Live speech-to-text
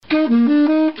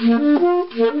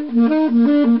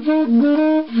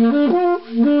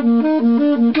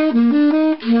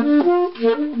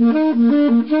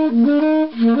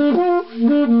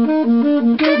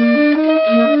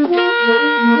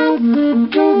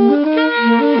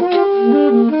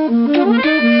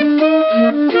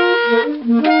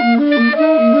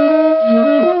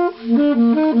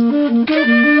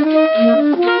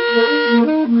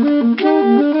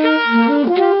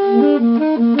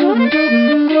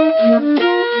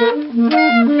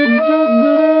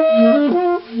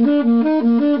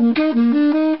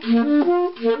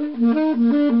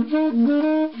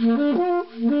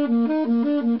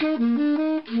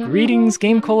Greetings,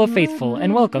 Game Cola faithful,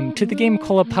 and welcome to the Game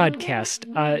Cola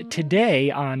podcast. Today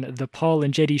on the Paul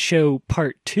and Jeddy Show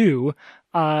Part 2,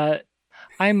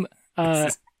 I'm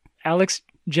Alex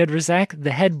Jedrzak,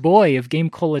 the head boy of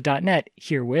GameCola.net,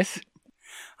 here with...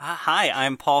 Hi,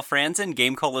 I'm Paul Franzen,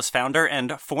 Game Cola's founder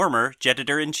and former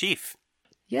Editor-in-Chief.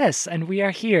 Yes, and we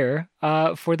are here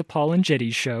for the Paul and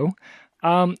Jeddy Show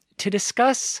to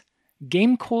discuss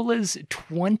Game Cola's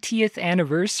 20th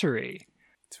anniversary.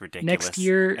 It's ridiculous. Next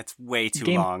year, it's way too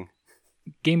long.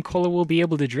 Game Cola will be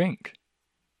able to drink.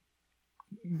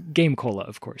 Game Cola,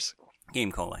 of course.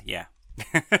 Game Cola, yeah.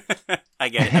 I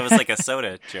get it. That was like a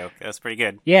soda joke. That was pretty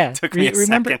good. Yeah. It took me a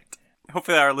second.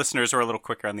 Hopefully our listeners were a little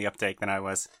quicker on the uptake than I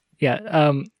was.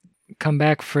 Yeah. Come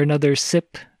back for another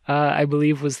sip, I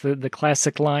believe was the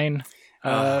classic line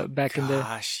back in the...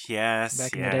 yes,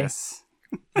 back in the day.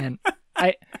 And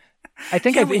I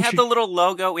think we had the little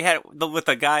logo. We had with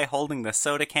the guy holding the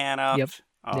soda can up. Yep.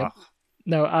 Yep.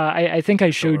 No, I think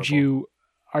I showed you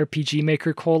RPG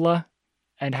Maker Cola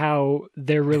and how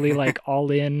they're really like all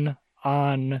in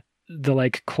on the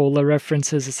like cola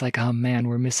references. It's like, oh man,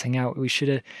 we're missing out. We should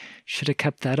have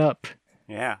kept that up.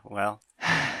 Yeah, well,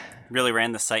 really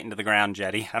ran the site into the ground,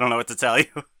 Jeddy. I don't know what to tell you.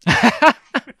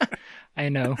 I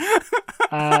know.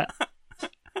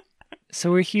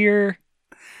 So we're here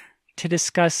to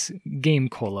discuss Game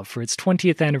Cola for its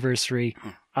 20th anniversary.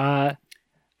 I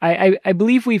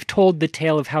believe we've told the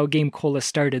tale of how Game Cola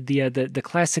started, the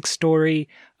classic story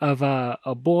of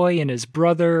a boy and his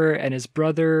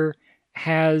brother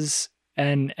has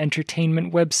an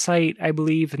entertainment website, I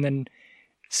believe, and then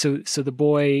so the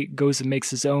boy goes and makes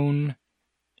his own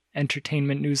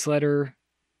entertainment newsletter.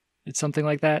 It's something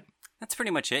like that. That's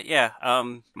pretty much it, yeah.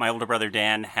 My older brother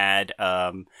Dan had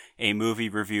a movie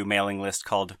review mailing list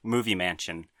called Movie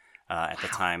Mansion at the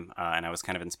time, and I was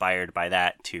kind of inspired by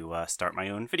that to start my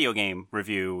own video game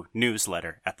review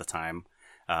newsletter at the time,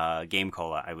 Game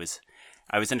Cola. I was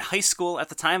in high school at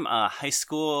the time.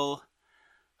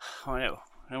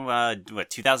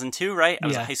 2002, right? I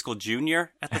was a high school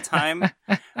junior at the time.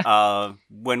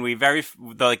 When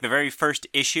the very first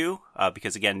issue,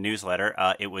 because again, newsletter,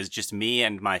 it was just me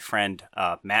and my friend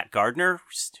Matt Gardner,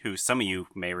 who some of you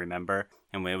may remember.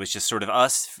 And it was just sort of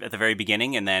us at the very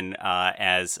beginning. And then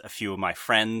as a few of my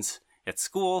friends at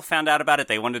school found out about it,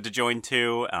 they wanted to join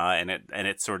too. And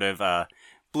it sort of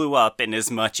blew up in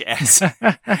as much as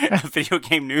a video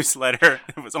game newsletter.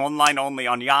 It was online only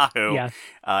on Yahoo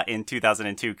in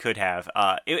 2002 could have.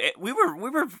 We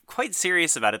were quite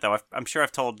serious about it, though. I'm sure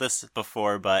I've told this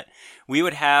before, but we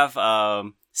would have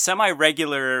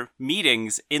semi-regular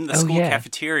meetings in the school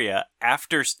cafeteria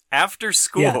after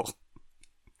school. Yeah.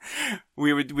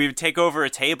 We would take over a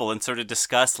table and sort of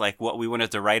discuss like what we wanted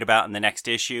to write about in the next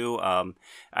issue.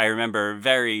 I remember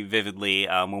very vividly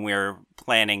when we were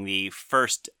planning the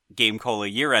first Game Cola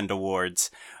year-end awards.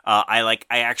 I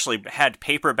actually had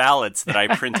paper ballots that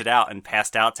I printed out and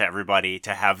passed out to everybody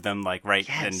to have them like write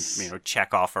and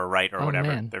check off or write or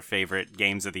whatever their favorite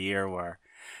games of the year were.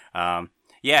 I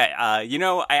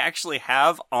actually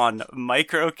have on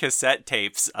micro cassette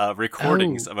tapes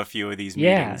recordings of a few of these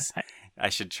meetings. I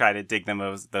should try to dig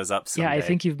those up someday. Yeah, I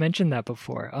think you've mentioned that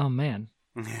before. Oh, man.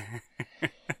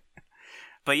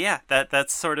 But yeah,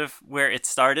 that's sort of where it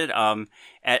started.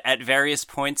 At various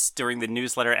points during the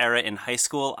newsletter era in high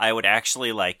school, I would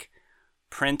actually like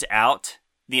print out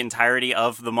the entirety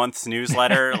of the month's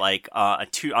newsletter, like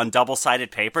on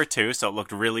double-sided paper too, so it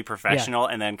looked really professional,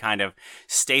 and then kind of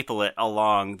staple it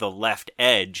along the left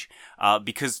edge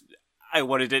because I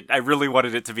really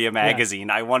wanted it to be a magazine.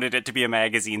 Yeah. I wanted it to be a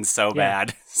magazine so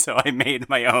bad. So I made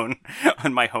my own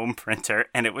on my home printer,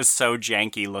 and it was so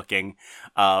janky looking.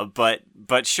 But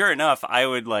sure enough, I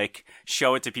would like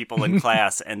show it to people in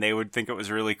class, and they would think it was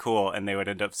really cool, and they would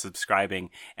end up subscribing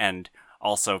and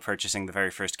also purchasing the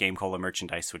very first Game Cola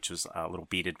merchandise, which was little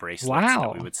beaded bracelets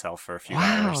that we would sell for a few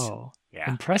hours. Yeah.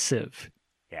 Impressive.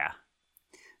 Yeah.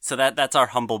 So that's our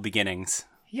humble beginnings.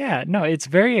 Yeah, no, it's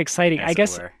very exciting. I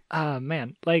guess,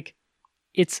 man, like,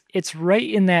 it's right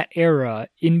in that era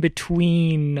in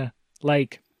between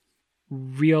like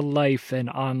real life and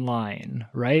online,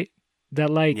 right? That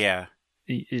like Yeah.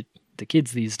 the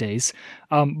kids these days,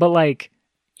 but like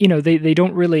they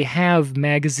don't really have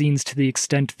magazines to the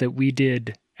extent that we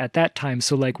did at that time.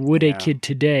 So like, would a Yeah. kid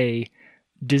today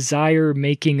desire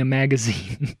making a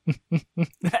magazine?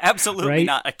 Absolutely Right?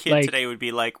 not. A kid Like- today would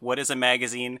be like, "What is a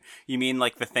magazine? You mean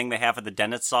like the thing they have at the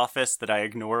dentist's office that I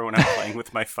ignore when I'm playing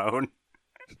with my phone?"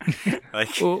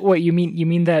 Like, What you mean? You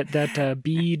mean that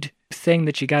bead thing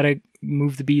that you gotta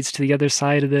move the beads to the other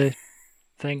side of the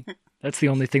thing? That's the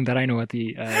only thing that I know at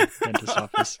the dentist's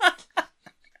office.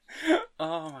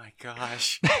 oh my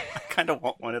gosh, I kind of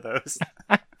want one of those.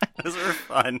 Those are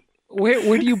fun.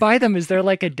 Where do you buy them? Is there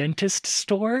like a dentist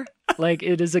store? Like,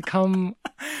 does it come?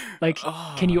 Like,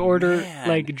 Oh, can you order man.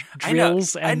 like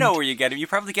drills? I know where you get them. You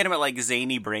probably get them at like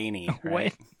Zany Brainy.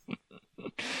 Right?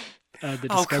 What? The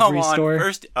Oh, Discovery come on. store.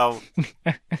 First, I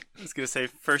was going to say,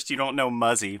 first you don't know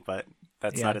Muzzy, but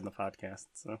that's Yeah. not in the podcast.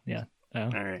 So, Yeah. Oh. all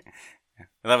right. Yeah.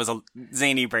 That was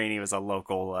Zany Brainy was a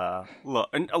local, a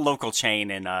local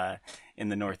chain in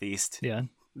the Northeast. Yeah.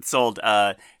 It sold,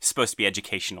 supposed to be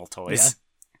educational toys.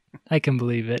 I can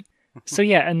believe it. So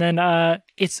yeah, and then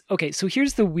it's okay. So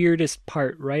here's the weirdest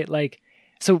part, right? Like,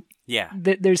 so Yeah.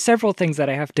 there's several things that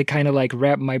I have to kind of like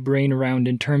wrap my brain around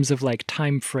in terms of like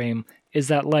time frame. Is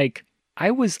that like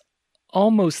I was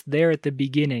almost there at the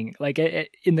beginning, like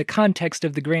in the context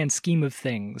of the grand scheme of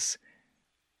things.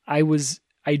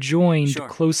 I joined Sure.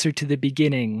 closer to the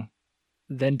beginning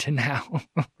than to now,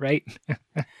 right?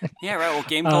 Yeah, right. Well,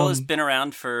 Game Cola has been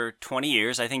around for 20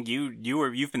 years. I think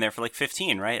you've been there for like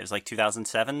 15, right? It was like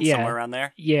 2007, Yeah. somewhere around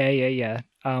there. Yeah.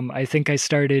 I think I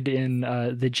started in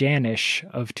the Janish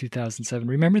of 2007.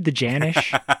 Remember the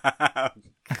Janish?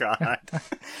 God.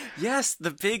 Yes,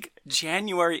 the big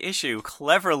January issue,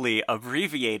 cleverly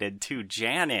abbreviated to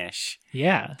Janish.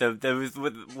 Yeah.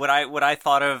 What I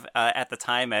thought of at the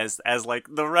time as like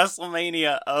the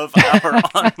WrestleMania of our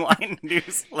online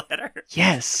newsletter.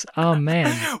 Yes. Oh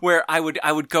man. Where I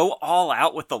would go all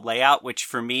out with the layout, which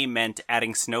for me meant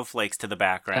adding snowflakes to the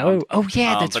background. Oh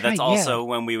yeah, that's but right. that's also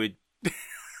when we would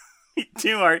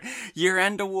do our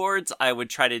year-end awards. I would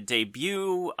try to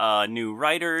debut new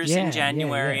writers in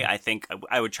January. Yeah. I think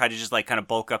I would try to just like kind of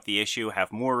bulk up the issue,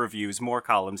 have more reviews, more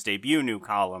columns, debut new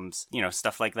columns,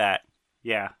 stuff like that.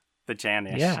 Yeah, the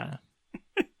Janish. Yeah.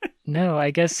 No,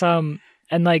 I guess and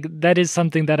like that is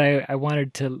something that I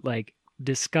wanted to like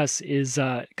discuss is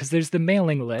because there's the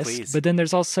mailing list, Please. but then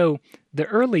there's also the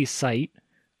early site,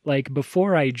 like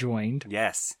before I joined,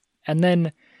 Yes. and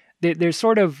then there's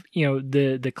sort of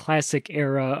the classic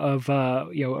era of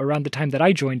around the time that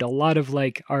I joined, a lot of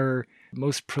like our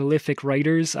most prolific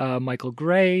writers, Michael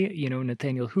Gray,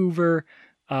 Nathaniel Hoover,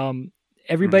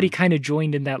 everybody kind of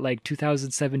joined in that like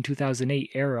 2007 2008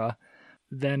 era.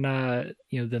 Then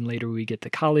then later we get the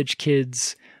college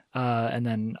kids, and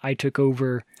then I took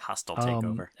over. Hostile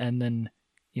takeover. And then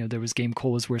there was Game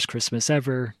Cola's Worst Christmas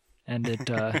Ever, and it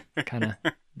kind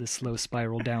of the slow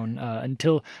spiral down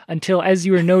until as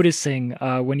you were noticing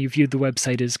when you viewed the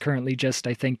website is currently just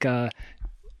I think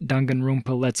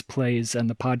Danganronpa Let's Plays and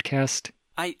the podcast.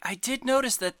 I did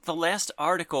notice that the last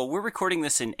article, we're recording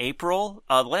this in April.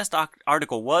 The last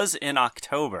article was in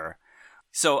October.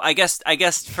 So I guess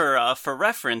for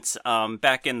reference,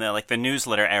 back in the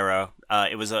newsletter era,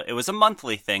 it was a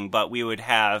monthly thing, but we would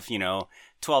have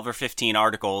 12 or 15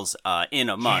 articles in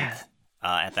a month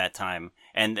at that time,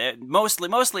 and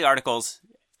mostly articles.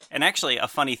 And actually, a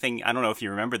funny thing, I don't know if you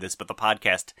remember this, but the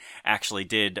podcast actually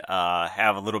did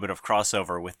have a little bit of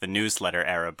crossover with the newsletter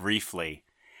era briefly.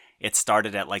 It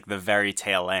started at like the very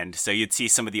tail end. So you'd see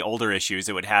some of the older issues.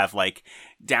 It would have like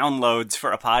downloads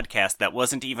for a podcast that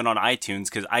wasn't even on iTunes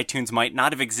because iTunes might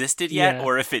not have existed yet. Yeah.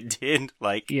 Or if it did,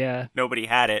 nobody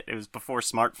had it. It was before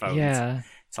smartphones. Yeah.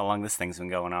 That's how long this thing's been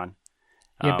going on.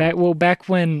 Yeah, back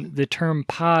when the term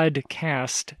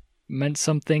podcast meant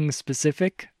something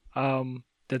specific,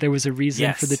 that there was a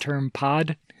reason for the term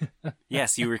pod.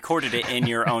 Yes, you recorded it in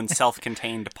your own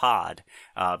self-contained pod,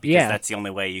 because that's the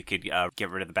only way you could get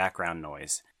rid of the background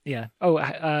noise. Yeah. Oh,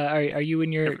 are you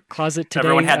in your closet today?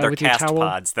 Everyone had their with cast your towel?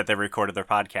 pods that they recorded their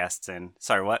podcasts in.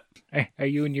 Sorry, what? Are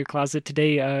you in your closet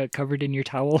today, covered in your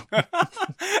towel?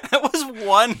 That was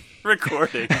one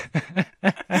recording.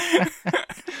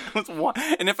 It was one.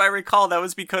 And if I recall, that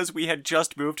was because we had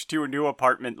just moved to a new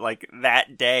apartment like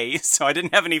that day, so I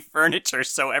didn't have any furniture,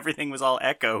 so everything was all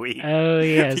echoey. Oh,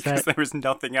 yeah. Because there was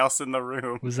nothing else in the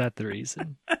room. Was that the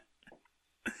reason?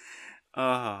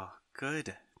 Oh,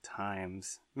 good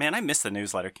times. Man, I miss the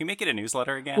newsletter. Can you make it a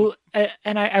newsletter again? Well,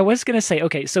 and I was going to say,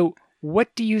 okay, so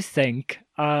what do you think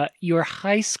your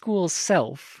high school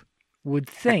self would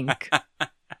think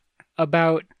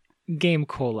about Game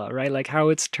Cola, right? Like how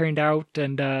it's turned out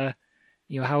and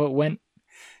how it went.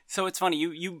 So it's funny,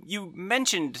 you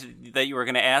mentioned that you were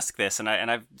going to ask this, and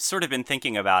I've sort of been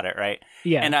thinking about it, right?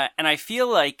 Yeah. And I feel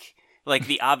like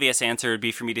the obvious answer would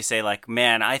be for me to say, like,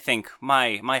 man, I think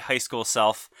my high school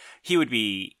self, he would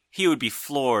be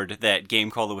floored that Game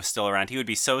Cola was still around. He would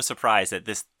be so surprised that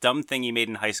this dumb thing he made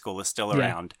in high school is still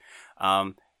around.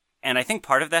 And I think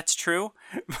part of that's true.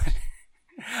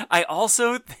 I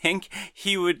also think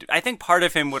I think part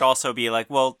of him would also be like,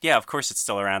 well, yeah, of course it's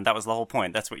still around. That was the whole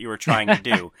point. That's what you were trying to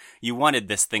do. You wanted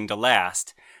this thing to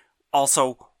last.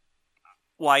 Also,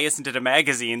 why isn't it a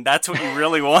magazine? That's what you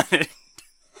really wanted.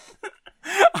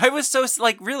 I was so,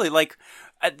 really,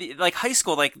 high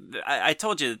school, I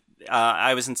told you,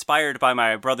 I was inspired by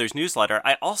my brother's newsletter.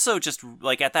 I also just,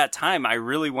 at that time, I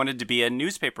really wanted to be a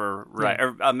newspaper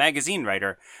writer, a magazine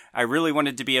writer. I really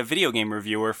wanted to be a video game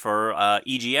reviewer for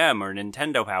EGM or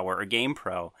Nintendo Power or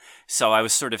GamePro. So I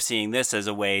was sort of seeing this as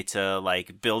a way to,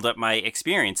 build up my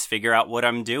experience, figure out what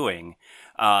I'm doing.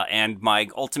 And my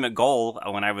ultimate goal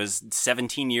when I was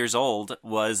 17 years old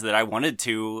was that I wanted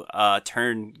to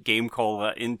turn Game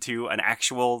Cola into an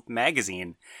actual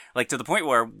magazine. To the point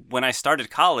where when I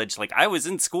started college, I was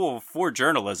in school for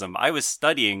journalism. I was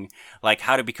studying,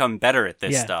 how to become better at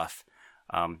this stuff.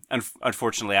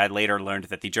 Unfortunately, I later learned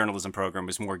that the journalism program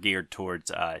was more geared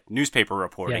towards newspaper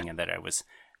reporting and that I was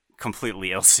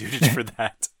completely ill-suited for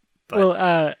that.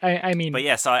 But, I mean, but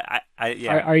yeah, so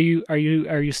yeah. Are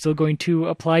you still going to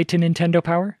apply to Nintendo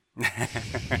Power?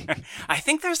 I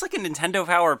think there's a Nintendo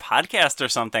Power podcast or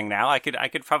something now. I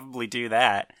could probably do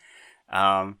that.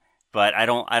 But I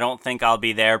don't think I'll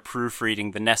be there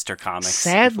proofreading the Nestor comics.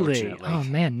 Sadly, oh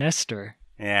man, Nestor.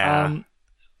 Yeah.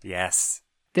 Yes.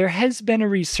 There has been a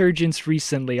resurgence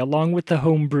recently, along with the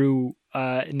homebrew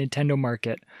Nintendo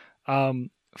market,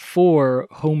 for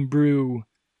homebrew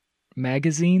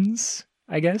magazines,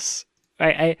 I guess.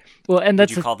 And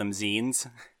that's Would you call them zines?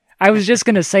 I was just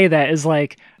gonna say that is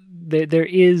there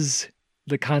is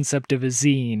the concept of a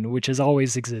zine, which has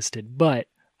always existed, but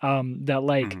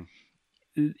that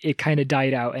it kind of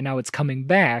died out, and now it's coming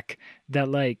back.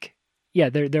 That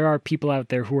there are people out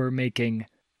there who are making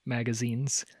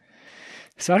magazines.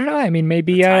 So I don't know. I mean,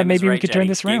 maybe we could turn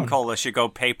this around. Game Cola should go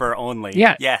paper only.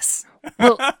 Yeah. Yes.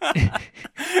 Well,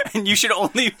 and you should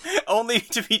only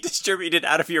to be distributed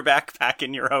out of your backpack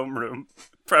in your homeroom,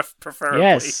 preferably.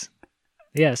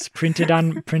 Yes. Printed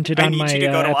on my. I need you to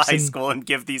go to a high school and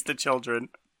give these to children.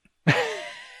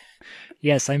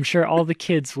 Yes, I'm sure all the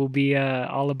kids will be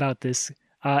all about this.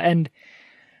 And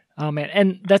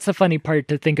that's the funny part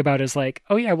to think about is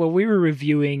oh yeah, well we were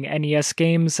reviewing NES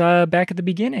games back at the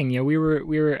beginning. We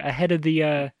were ahead of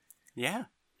the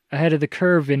ahead of the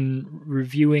curve in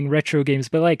reviewing retro games.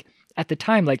 But at the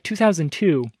time,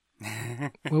 2002,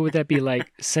 what would that be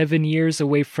 7 years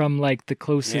away from the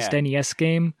closest NES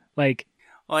game? Well,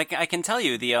 I can tell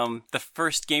you the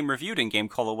first game reviewed in Game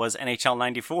Cola was NHL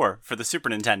 94 for the Super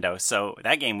Nintendo. So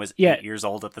that game was 8 years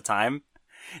old at the time.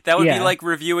 That would be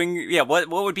reviewing. Yeah, what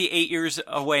would be 8 years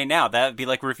away now? That would be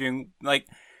reviewing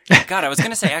God, I was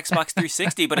gonna say Xbox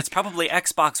 360, but it's probably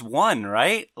Xbox One,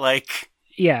 right?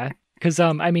 Yeah, because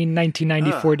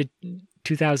 1994 to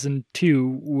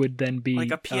 2002 would then be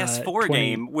a PS4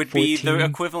 game would be the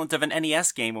equivalent of an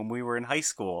NES game when we were in high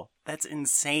school. That's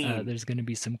insane. There's going to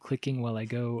be some clicking while I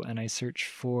go and I search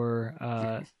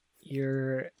for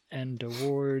year-end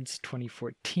awards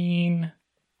 2014.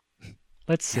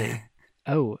 Let's see.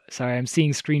 Oh, sorry, I'm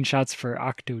seeing screenshots for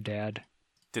Octodad.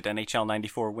 Did NHL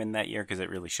 94 win that year? Because it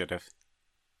really should have.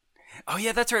 Oh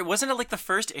yeah, that's right. Wasn't it the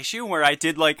first issue where I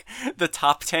did the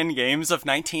top 10 games of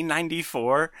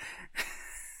 1994?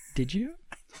 Did you?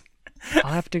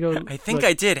 I'll have to go. I think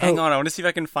I did. Hang on, I want to see if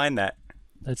I can find that.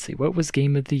 Let's see. What was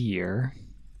Game of the Year?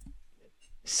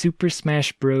 Super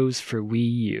Smash Bros. For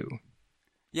Wii U.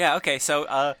 Yeah, okay, so,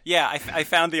 I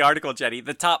found the article, Jeddy.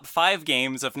 The top 5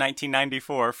 games of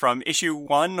 1994 from issue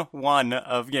 1/1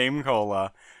 of Game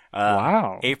Cola.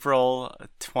 Wow. April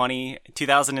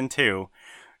 2002.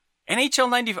 NHL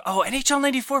 94. Oh, NHL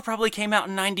 94 probably came out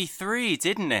in 93,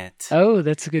 didn't it? Oh,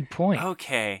 that's a good point.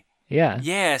 Okay. Yeah.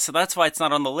 Yeah, so that's why it's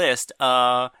not on the list.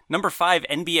 Number 5,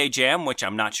 NBA Jam, which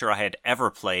I'm not sure I had ever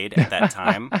played at that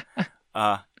time.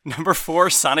 Number 4,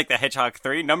 Sonic the Hedgehog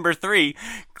 3. Number 3,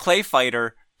 Clay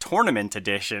Fighter Tournament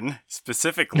Edition,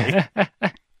 specifically.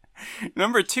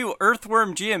 Number 2,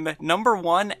 Earthworm Jim. Number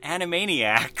 1,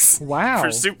 Animaniacs. Wow.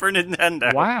 For Super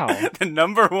Nintendo. Wow. The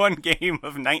number 1 game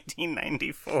of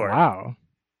 1994. Wow.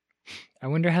 I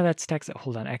wonder how that stacks up.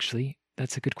 Hold on, actually.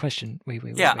 That's a good question. Wait.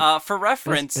 Yeah, for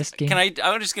reference, Best game?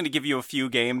 I'm just going to give you a few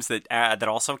games that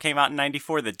also came out in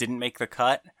 94 that didn't make the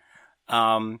cut.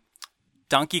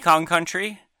 Donkey Kong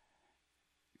Country,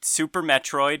 Super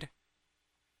Metroid.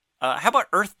 How about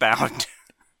Earthbound?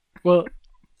 Well,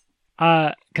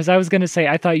 because I was going to say,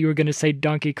 I thought you were going to say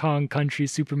Donkey Kong Country,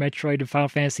 Super Metroid, and Final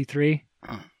Fantasy 3.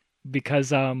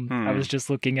 Because I was just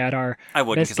looking at our I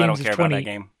wouldn't, best because I don't games care of about 20 that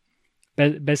game.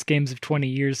 best games of 20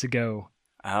 years ago.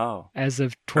 Oh. As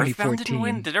of Earthbound 2014. didn't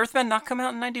win. Did Earthbound not come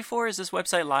out in 94? Is this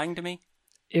website lying to me?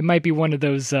 It might be one of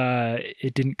those,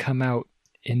 it didn't come out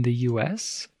in the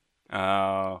US?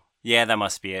 Oh. Yeah, that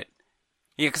must be it.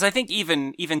 Yeah, because I think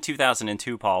even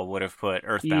 2002, Paul would have put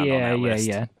Earthbound on that list.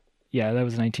 Yeah, that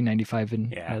was 1995 in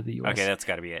the US. Okay, that's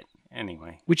got to be it.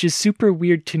 Anyway. Which is super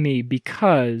weird to me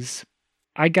because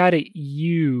I got it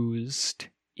used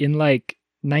in like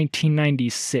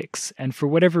 1996, and for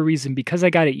whatever reason, because I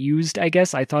got it used, I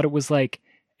guess I thought it was like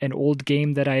an old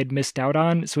game that I had missed out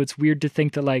on. So it's weird to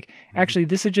think that like actually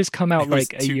this had just come out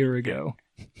like a year ago.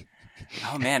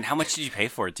 Oh man, how much did you pay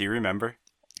for it? Do you remember?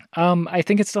 I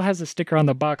think it still has a sticker on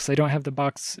the box. I don't have the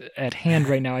box at hand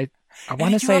right now. I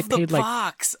want to say I paid like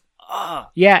box.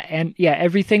 Yeah, and yeah,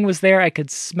 everything was there. I could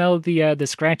smell the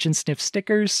scratch and sniff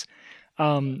stickers.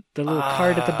 The little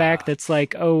card at the back that's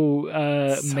like, so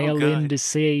mail good. In to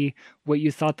say what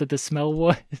you thought that the smell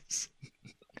was.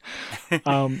 It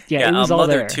was all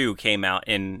Mother there. 2 came out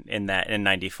in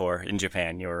 94 in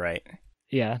Japan. You were right.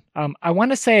 Yeah. I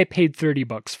want to say I paid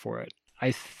 $30 for it.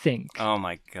 I think. Oh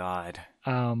my god.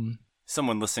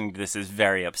 Someone listening to this is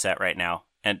very upset right now.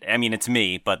 And I mean, it's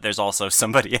me, but there's also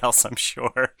somebody else, I'm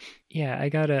sure. Yeah, I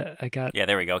got. Yeah,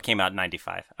 there we go. It came out in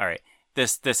 95. All right.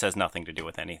 This has nothing to do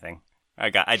with anything.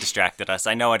 I distracted us.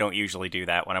 I know I don't usually do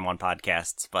that when I'm on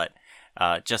podcasts, but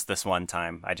just this one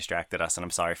time I distracted us, and I'm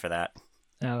sorry for that.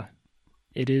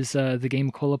 It is the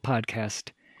Game Cola podcast.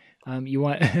 You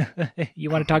want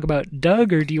to talk about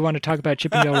Doug, or do you want to talk about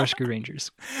Chippendale Rescue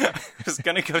Rangers? I was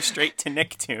gonna go straight to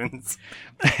Nicktoons.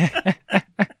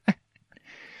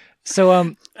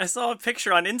 So I saw a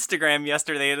picture on Instagram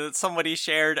yesterday that somebody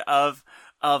shared of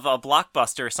a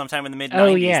Blockbuster sometime in the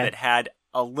mid-90s that had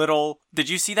a little... Did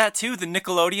you see that too? The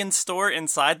Nickelodeon store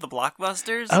inside the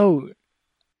Blockbusters? Oh,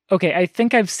 okay. I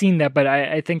think I've seen that, but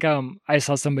I think I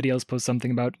saw somebody else post something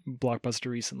about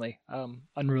Blockbuster recently.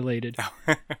 Unrelated.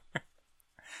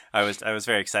 I was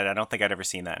very excited. I don't think I'd ever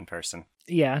seen that in person.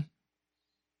 Yeah.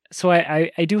 So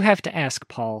I do have to ask,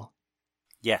 Paul.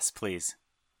 Yes, please.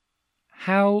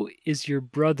 How is your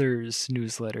brother's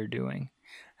newsletter doing?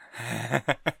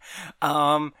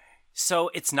 So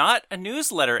it's not a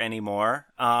newsletter anymore.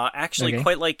 Actually, okay.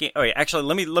 Quite like... Oh, wait, actually,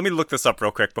 let me look this up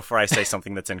real quick before I say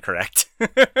something that's incorrect.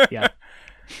 Yeah.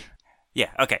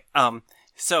 Yeah, okay.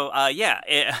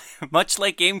 Much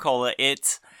like Game Cola,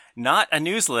 it's not a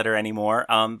newsletter anymore.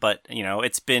 But you know,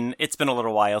 it's been a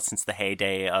little while since the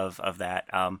heyday of that.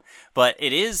 But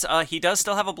it is. He does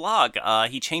still have a blog.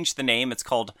 He changed the name. It's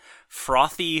called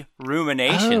Frothy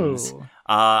Ruminations.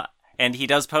 Oh. And he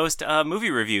does post movie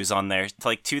reviews on there,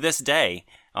 like to this day,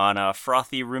 on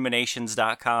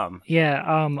frothyruminations.com.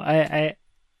 Yeah,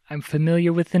 I'm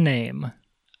familiar with the name.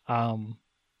 I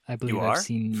believe I've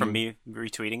seen from me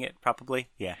retweeting it, probably.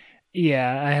 Yeah.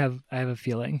 Yeah, I have a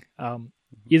feeling.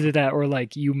 Either that or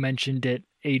like you mentioned it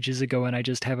ages ago, and I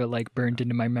just have it like burned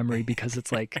into my memory because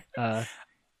it's like a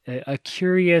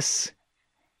curious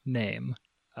name.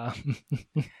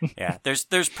 Yeah,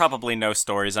 there's probably no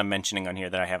stories I'm mentioning on here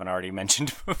that I haven't already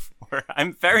mentioned before.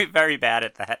 I'm very, very bad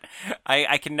at that.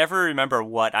 I can never remember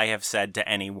what I have said to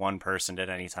any one person at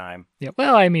any time. Yeah,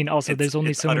 well, I mean, also there's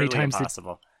only so many times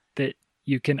that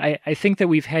you can. I think that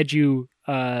we've had you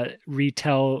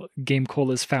retell Game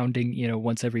Cola's founding,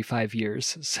 once every 5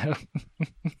 years. So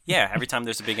yeah, every time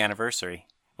there's a big anniversary.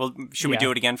 Well, should we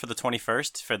do it again for the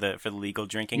 21st for the legal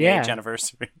drinking age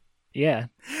anniversary? Yeah.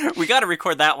 We got to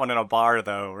record that one in a bar,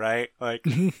 though, right? Like,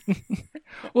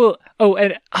 well,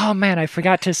 man, I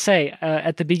forgot to say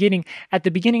at the beginning of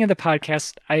the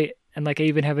podcast, I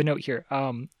even have a note here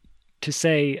to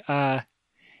say,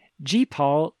 gee,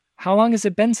 Paul, how long has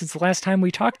it been since the last time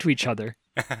we talked to each other?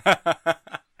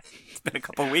 It's been a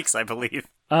couple weeks, I believe.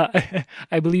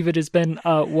 I believe it has been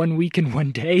 1 week and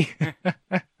 1 day.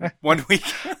 1 week.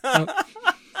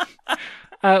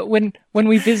 When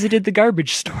we visited the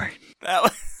garbage store.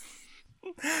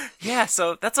 Yeah,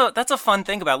 so that's a fun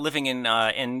thing about living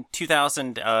in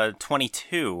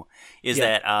 2022 is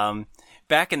that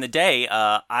back in the day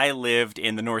I lived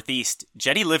in the Northeast.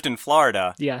 Jeddy lived in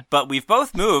Florida. Yeah. But we've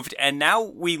both moved, and now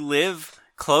we live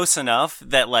close enough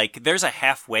that like there's a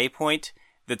halfway point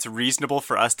that's reasonable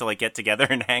for us to like get together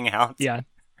and hang out. Yeah.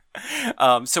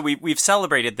 So we've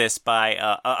celebrated this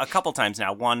by a couple times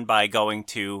now. One by going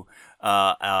to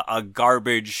a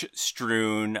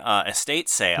garbage-strewn estate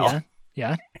sale.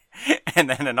 Yeah. And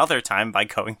then another time by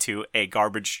going to a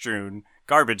garbage-strewn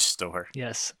garbage store.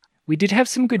 Yes. We did have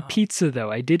some good pizza,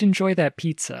 though. I did enjoy that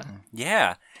pizza.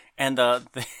 Yeah. And the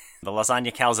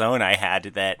lasagna calzone I had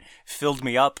that filled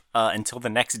me up until the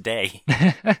next day.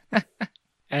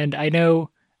 And I know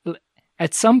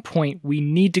at some point we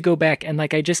need to go back, and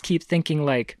like I just keep thinking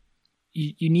like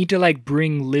you need to like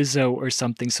bring Lizzo or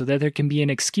something so that there can be an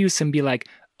excuse and be like,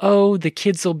 oh, the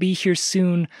kids will be here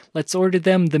soon. Let's order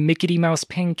them the Mickey Mouse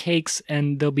pancakes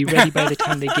and they'll be ready by the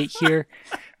time they get here.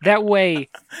 That way,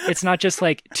 it's not just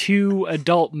like two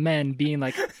adult men being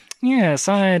like, yes,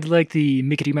 I'd like the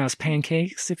Mickey Mouse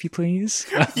pancakes, if you please.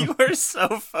 You were so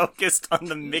focused on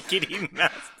the Mickey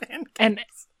Mouse pancakes. And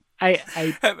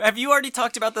have you already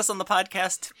talked about this on the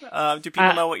podcast? Do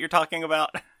people know what you're talking about?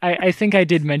 I think I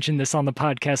did mention this on the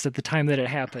podcast at the time that it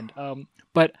happened.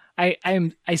 But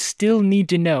I still need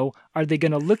to know, are they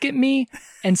going to look at me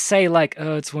and say like,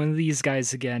 oh, it's one of these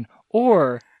guys again?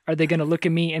 Or are they going to look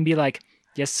at me and be like,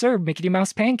 yes, sir, Mickey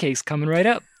Mouse pancakes coming right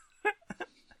up?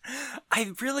 I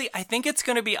think it's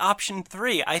going to be option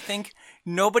 3. I think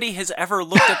nobody has ever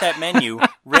looked at that menu,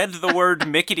 read the word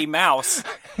Mickey Mouse,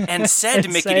 and said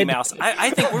Mickey Mouse. I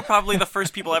think we're probably the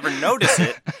first people ever notice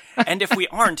it. And if we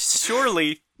aren't,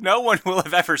 surely no one will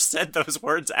have ever said those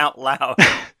words out loud.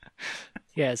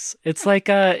 Yes, it's like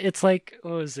what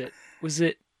was it? Was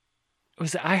it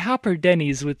IHOP or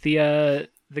Denny's with the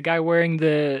guy wearing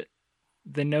the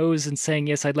nose and saying,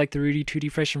 yes, I'd like the Rudy Tooty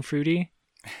Fresh and Fruity?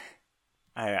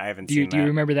 I haven't seen that. Do you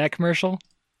remember that commercial?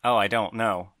 Oh, I don't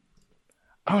know.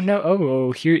 Oh, no.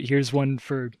 Oh, here's one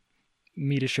for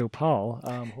me to show Paul.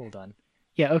 Hold on.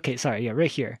 Yeah, okay, sorry. Yeah,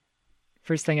 right here.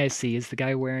 First thing I see is the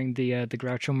guy wearing the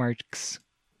Groucho Marx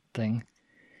thing.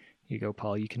 Here you go,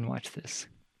 Paul. You can watch this.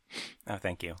 Oh,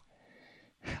 thank you.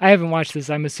 I haven't watched this.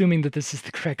 I'm assuming that this is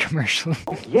the correct commercial.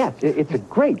 Yes, it's a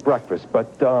great breakfast,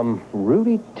 but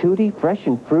Rudy Tooty Fresh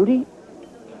and Fruity?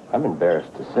 I'm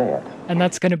embarrassed to say it. And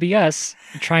that's going to be us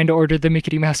trying to order the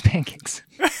Mickey Mouse pancakes.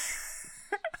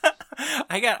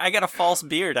 I got a false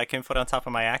beard I can put on top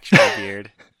of my actual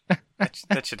beard.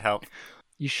 That should help.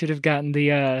 You should have gotten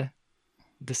the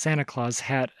Santa Claus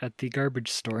hat at the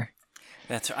garbage store.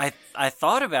 That's I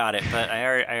thought about it, but I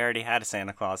already had a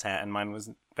Santa Claus hat, and mine was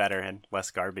better and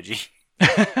less garbagey.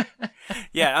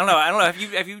 Yeah, I don't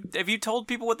know. Have you told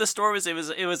people what the store was? It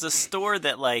was a store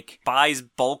that like buys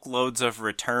bulk loads of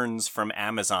returns from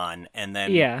Amazon and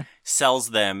then sells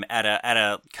them at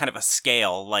a kind of a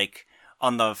scale. Like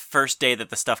on the first day that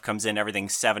the stuff comes in,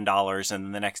 everything's $7, and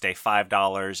then the next day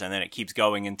 $5, and then it keeps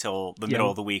going until the middle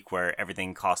of the week where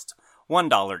everything costs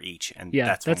 $1 each, and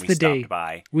that's when we the stopped day,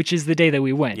 by. Which is the day that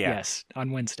we went. Yes,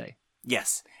 on Wednesday.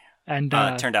 Yes, and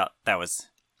it turned out that was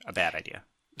a bad idea.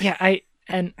 Yeah, I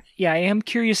am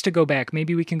curious to go back.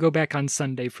 Maybe we can go back on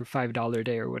Sunday for $5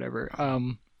 day or whatever.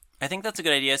 I think that's a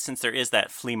good idea since there is that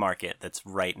flea market that's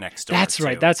right next door. That's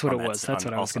right. That's what it was. That's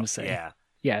what I was going to say. Yeah.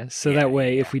 Yeah. So that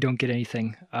way, if we don't get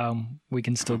anything, we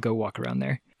can still go walk around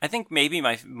there. I think maybe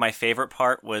my favorite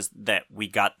part was that we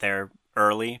got there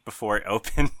early before it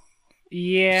opened.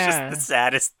 Yeah. It's just the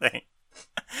saddest thing.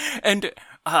 And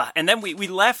then we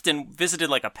left and visited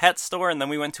like a pet store, and then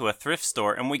we went to a thrift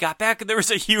store, and we got back and there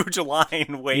was a huge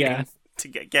line waiting to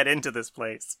get into this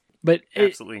place. But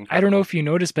absolutely incredible. I don't know if you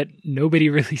noticed, but nobody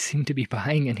really seemed to be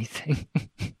buying anything.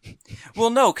 Well,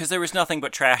 no, because there was nothing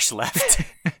but trash left.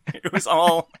 It was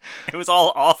all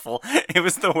awful. It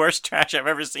was the worst trash I've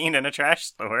ever seen in a trash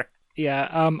store. Yeah,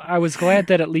 I was glad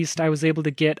that at least I was able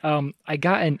to get, I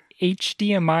got an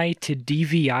HDMI to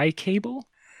DVI cable.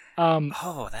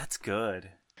 Oh, that's good.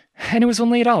 And it was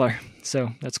only $1,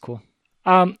 so that's cool.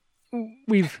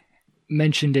 We've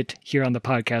mentioned it here on the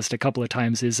podcast a couple of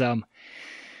times, is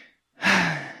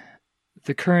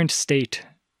the current state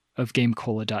of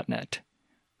GameCola.net.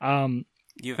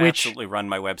 You've absolutely run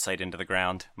my website into the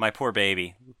ground. My poor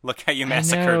baby. Look how you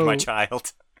massacred my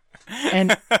child.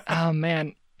 And, oh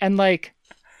man. And like,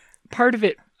 part of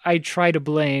it I try to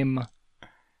blame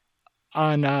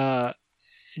on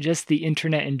just the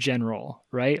internet in general,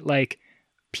 right? Like,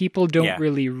 people don't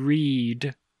really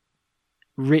read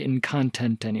written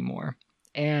content anymore.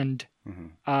 And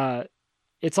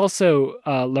it's also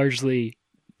largely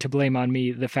to blame on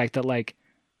me, the fact that, like,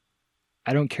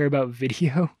 I don't care about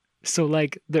video. So,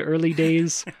 like, the early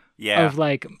days of,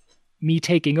 like, me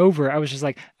taking over, I was just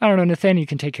like, I don't know, Nathan, you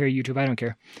can take care of YouTube. I don't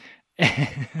care.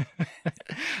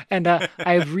 And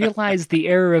I've realized the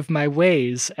error of my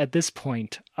ways at this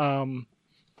point.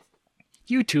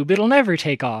 YouTube, it'll never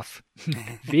take off.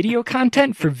 Video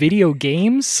content for video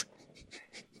games?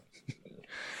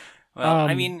 Well,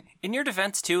 I mean, in your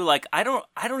defense too, like I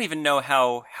don't even know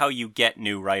how you get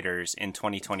new writers in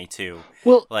 2022.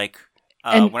 Well, like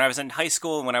when I was in high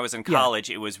school and when I was in college,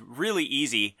 it was really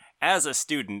easy as a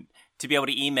student to be able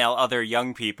to email other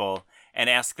young people and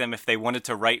ask them if they wanted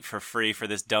to write for free for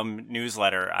this dumb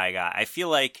newsletter I got. I feel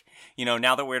like,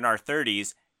 now that we're in our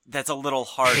 30s, that's a little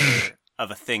harder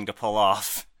of a thing to pull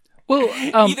off. Well,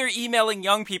 either emailing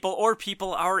young people or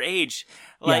people our age.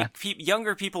 Like,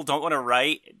 younger people don't want to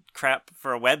write crap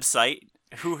for a website.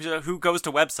 Who goes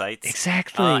to websites?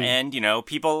 Exactly. And,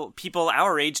 people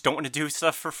our age don't want to do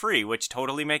stuff for free, which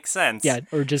totally makes sense. Yeah,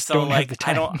 or just don't have the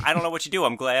time. I don't know what you do.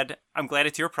 I'm glad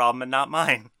it's your problem and not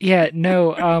mine. Yeah,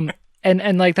 no,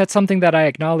 and like that's something that I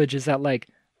acknowledge is that like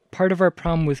part of our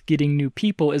problem with getting new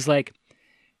people is like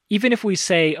even if we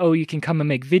say, oh, you can come and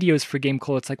make videos for Game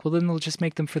Cola, it's like, well, then they'll just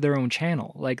make them for their own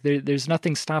channel. Like there's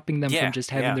nothing stopping them from just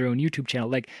having their own YouTube channel.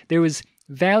 Like there was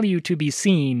value to be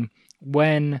seen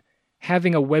when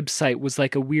having a website was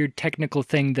like a weird technical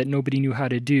thing that nobody knew how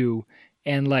to do.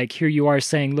 And like, here you are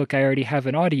saying, look, I already have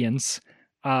an audience.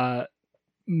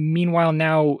 Meanwhile,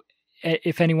 now,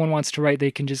 if anyone wants to write, they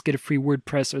can just get a free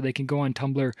WordPress, or they can go on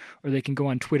Tumblr, or they can go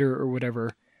on Twitter or whatever,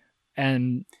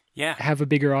 and have a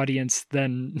bigger audience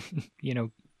than,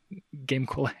 Game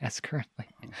Cola has currently.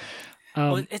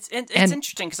 Well, it's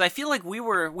interesting because I feel like we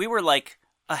were like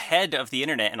ahead of the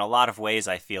internet in a lot of ways.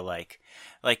 I feel like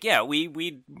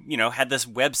we had this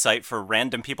website for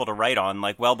random people to write on,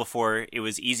 like well before it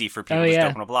was easy for people to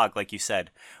open a blog, like you said.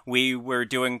 We were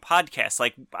doing podcasts.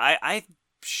 Like I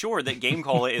sure that Game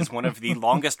Cola is one of the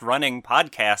longest running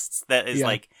podcasts that is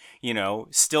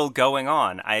still going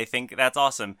on. I think that's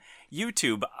awesome.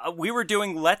 YouTube, we were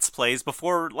doing Let's Plays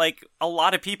before like a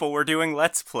lot of people were doing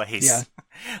Let's Plays. Yeah.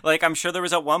 Like I'm sure there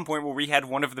was at one point where we had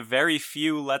one of the very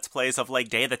few Let's Plays of like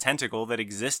Day of the Tentacle that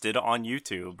existed on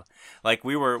YouTube. Like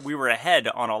we were ahead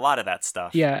on a lot of that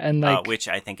stuff. Yeah, and like which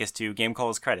I think is to Game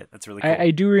Cola's credit. That's really cool.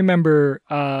 I do remember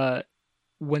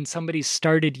when somebody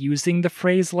started using the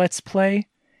phrase "Let's Play,"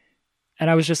 and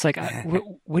I was just like,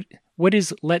 what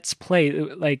is Let's Play?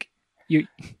 Like you're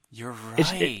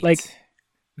right. Like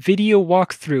video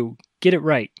walkthrough. Get it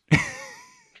right.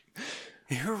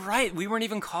 You're right. We weren't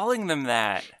even calling them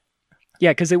that.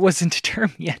 Yeah, because it wasn't a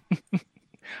term yet.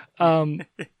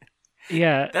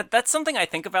 Yeah. That's something I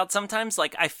think about sometimes.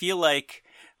 Like I feel like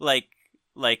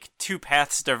two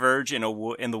paths diverge in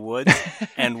the woods,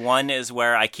 and one is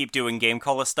where I keep doing Game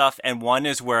Cola stuff, and one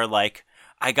is where like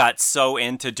I got so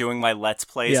into doing my Let's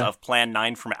Plays of Plan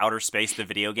 9 from Outer Space, the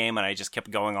video game, and I just kept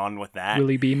going on with that.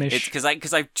 Willy Beamish. It's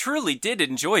because I truly did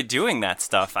enjoy doing that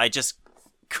stuff. I just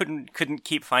couldn't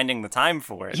keep finding the time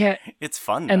for it. Yeah, it's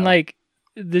fun. And like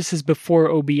this is before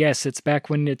OBS. It's back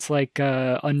when it's like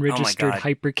unregistered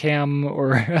hypercam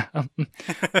or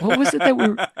what was it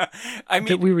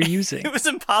that we were using? It was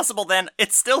impossible then.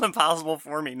 It's still impossible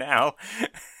for me now.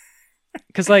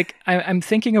 Because like I'm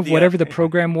thinking of whatever the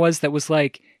program was that was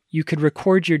like you could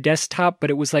record your desktop, but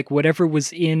it was like whatever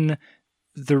was in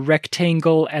the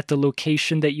rectangle at the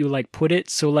location that you like put it.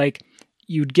 So like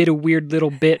you'd get a weird little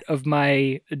bit of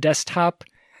my desktop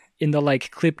in the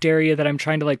like clipped area that I'm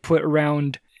trying to like put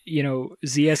around,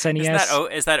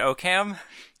 ZSNES. Is that Ocam?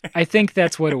 I think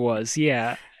that's what it was.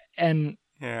 Yeah. And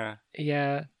yeah.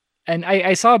 And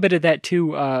I saw a bit of that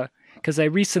too, because I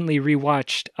recently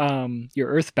rewatched your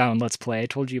Earthbound Let's Play. I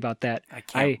told you about that.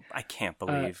 I can't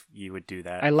believe you would do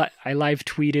that. I live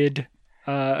tweeted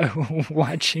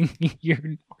watching your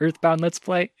Earthbound Let's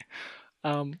Play.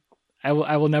 I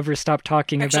will never stop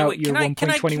talking about your 1.21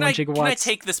 gigawatts. Can I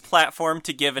take this platform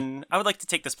to give I would like to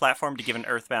take this platform to give an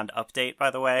Earthbound update, by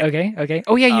the way. Okay.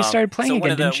 Oh yeah, you started playing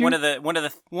again, didn't you?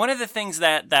 One of the things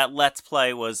that Let's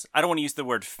Play was, I don't want to use the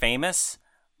word famous,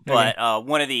 but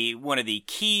one of the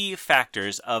key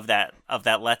factors of that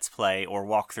Let's Play or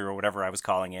walkthrough or whatever I was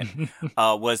calling it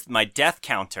was my death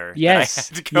counter. Yes,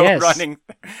 that I had to go running.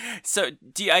 So,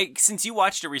 since you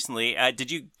watched it recently,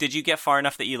 did you get far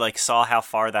enough that you like saw how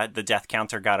far that the death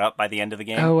counter got up by the end of the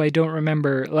game? Oh, I don't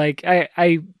remember. Like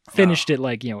I finished it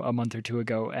like a month or two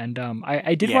ago, and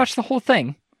I did watch the whole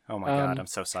thing. Oh my god, I'm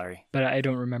so sorry. But I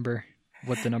don't remember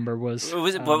what the number was.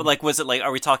 Was it like,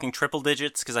 are we talking triple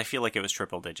digits? Because I feel like it was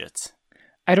triple digits.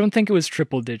 I don't think it was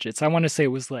triple digits. I want to say it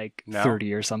was like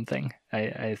 30 or something,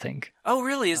 I think. Oh,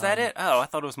 really? Is that it? Oh, I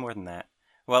thought it was more than that.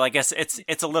 Well, I guess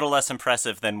it's a little less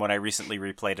impressive than when I recently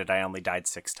replayed it. I only died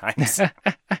 6 times.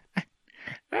 I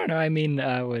don't know. I mean,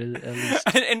 at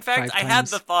least in fact, I had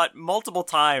the thought multiple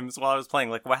times while I was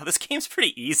playing, like, wow, this game's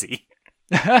pretty easy.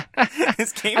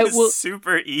 This game is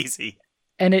super easy.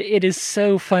 And it is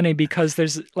so funny because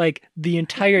there's like the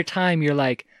entire time you're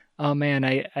like, oh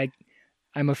man,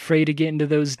 I'm afraid to get into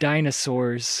those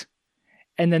dinosaurs.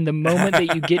 And then the moment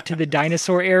that you get to the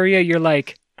dinosaur area, you're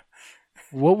like,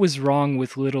 what was wrong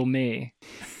with little me?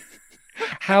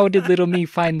 How did little me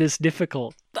find this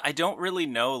difficult? I don't really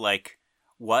know, like,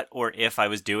 what or if I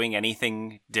was doing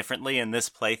anything differently in this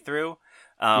playthrough.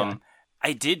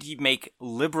 I did make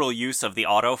liberal use of the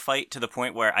auto fight to the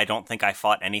point where I don't think I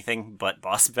fought anything but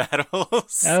boss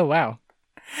battles. Oh, wow.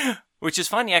 Which is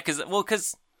fun, yeah,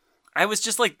 because I was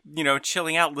just, like,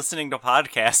 chilling out, listening to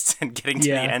podcasts and getting to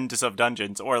the end of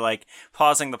dungeons, or, like,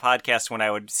 pausing the podcast when I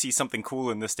would see something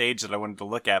cool in the stage that I wanted to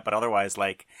look at, but otherwise,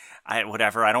 like, I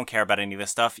don't care about any of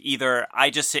this stuff. Either I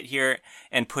just sit here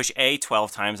and push A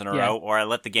 12 times in a row, or I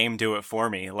let the game do it for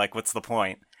me. Like, what's the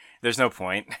point? There's no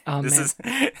point. Oh, this is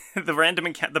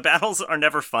the battles are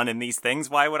never fun in these things.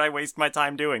 Why would I waste my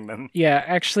time doing them? Yeah,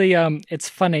 actually, it's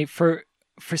funny. For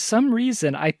some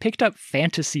reason, I picked up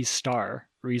Phantasy Star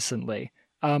recently.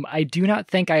 I do not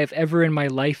think I have ever in my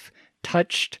life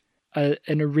touched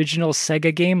an original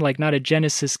Sega game, like not a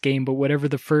Genesis game, but whatever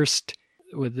the first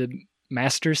with the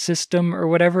Master System or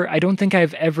whatever. I don't think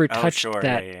I've ever touched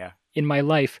that in my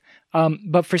life.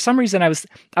 But for some reason, I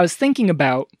was thinking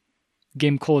about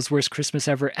Game Cola's Worst Christmas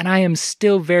Ever, and I am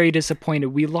still very disappointed.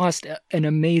 We lost an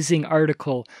amazing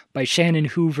article by Shannon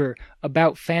Hoover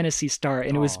about Phantasy Star,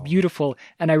 and it was beautiful.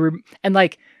 And and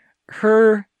like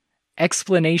her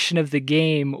explanation of the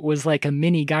game was like a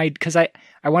mini guide, because I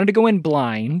wanted to go in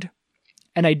blind,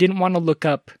 and I didn't want to look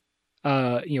up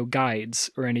guides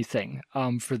or anything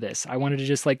for this. I wanted to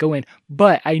just like go in,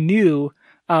 but I knew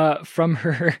from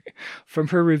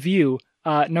her review,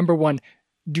 number one,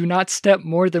 do not step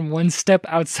more than one step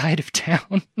outside of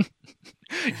town.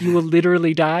 You will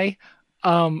literally die.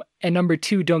 And number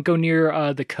two, don't go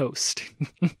near the coast.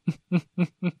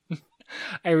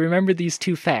 I remember these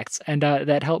two facts, and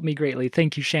that helped me greatly.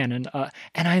 Thank you, Shannon.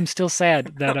 And I am still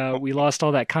sad that we lost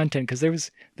all that content, because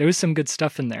there was some good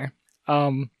stuff in there.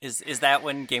 Is that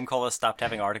when Game Cola stopped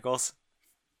having articles,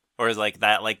 or is like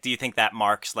that? Like, do you think that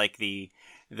marks like the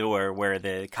where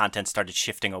the content started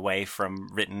shifting away from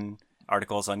written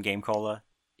articles on Game Cola?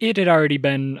 It had already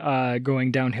been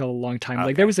going downhill a long time. Okay.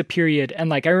 Like, there was a period, and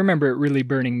like I remember it really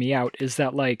burning me out, is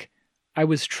that like I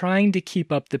was trying to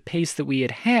keep up the pace that we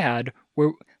had,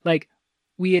 where like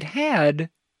we had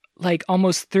like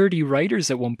almost 30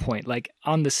 writers at one point, like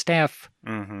on the staff,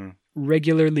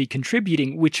 regularly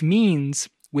contributing, which means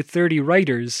with 30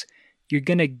 writers, you're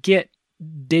gonna get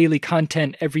daily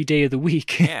content every day of the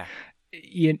week. Yeah.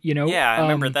 You know? Yeah, I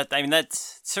remember that. I mean,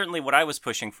 that's certainly what I was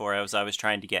pushing for. I was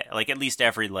trying to get like at least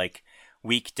every like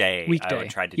weekday. I would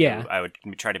try to do. I would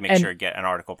try to make sure to get an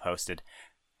article posted.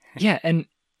 Yeah, and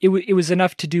it was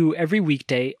enough to do every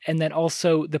weekday, and then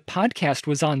also the podcast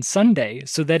was on Sunday,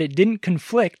 so that it didn't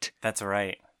conflict. That's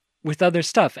right. With other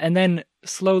stuff, and then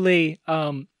slowly,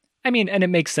 and it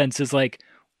makes sense. Is like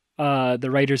the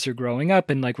writers are growing up,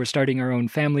 and like we're starting our own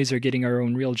families or getting our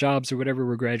own real jobs or whatever.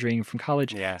 We're graduating from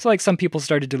college. Yeah. So like some people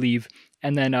started to leave,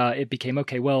 and then it became,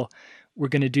 okay, well, we're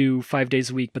going to do 5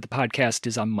 days a week, but the podcast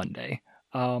is on Monday.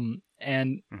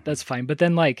 And that's fine. But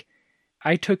then like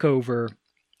I took over,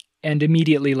 and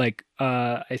immediately like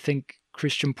I think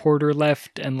Christian Porter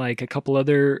left, and like a couple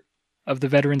other of the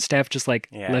veteran staff just like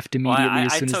left immediately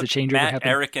as soon as the changeover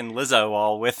happened. Eric and Lizzo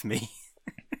all with me.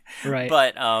 Right.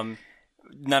 But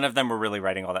none of them were really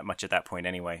writing all that much at that point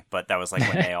anyway, but that was like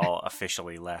when they all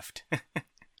officially left.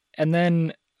 And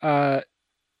then, so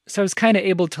I was kind of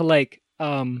able to like,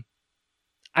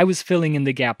 I was filling in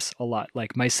the gaps a lot,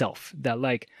 like myself, that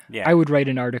like, I would write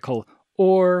an article,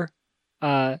 or,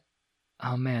 oh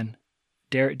man,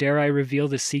 dare I reveal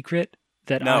the secret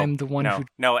that I'm the one who...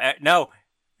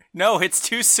 No, it's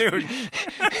too soon.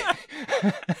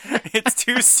 It's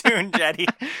too soon, Jeddy.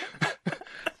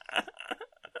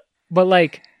 But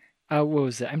like, what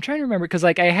was it? I'm trying to remember, because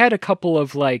like I had a couple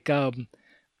of like, I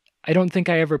don't think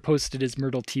I ever posted as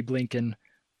Myrtle T. Blinken,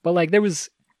 but like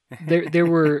there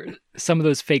were some of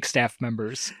those fake staff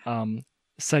members,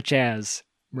 such as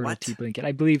Myrtle T. Blinken.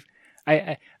 I believe,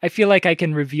 I feel like I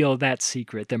can reveal that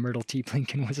secret, that Myrtle T.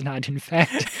 Blinken was not in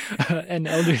fact an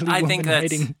elderly woman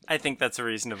writing. I think that's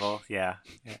reasonable. Yeah.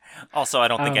 Also, I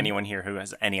don't think anyone here who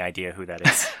has any idea who that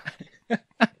is.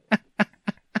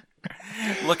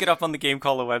 Look it up on the Game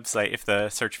Cola website if the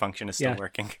search function is still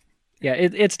working. Yeah,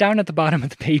 it's down at the bottom of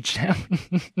the page now.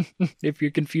 If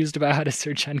you're confused about how to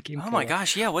search on Game Cola. Oh my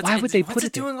gosh, yeah. What's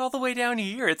it doing all the way down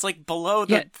here? It's like below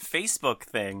the Facebook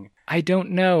thing. I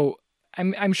don't know.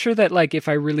 I'm sure that like if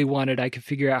I really wanted, I could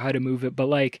figure out how to move it. But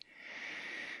like,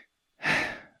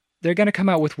 they're gonna come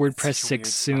out with WordPress such a weird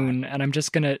 6 soon, and I'm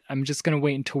just gonna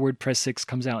wait until WordPress 6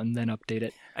 comes out and then update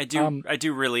it. I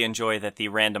do really enjoy that the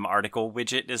random article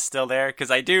widget is still there, because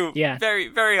I do Yeah. very,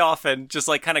 very often just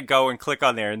like kind of go and click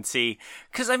on there and see.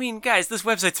 Because I mean, guys, this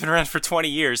website's been around for 20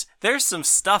 years. There's some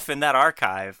stuff in that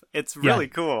archive. It's really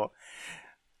cool.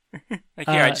 Like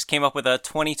here, I just came up with a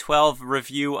 2012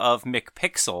 review of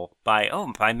McPixel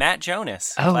by Matt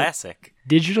Jonas. Classic.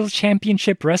 Digital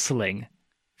Championship Wrestling.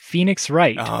 Phoenix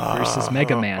Wright versus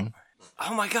Mega Man.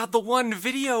 Oh my god, the one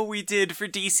video we did for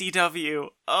DCW.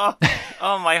 Oh,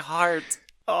 my heart.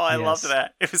 Oh, I loved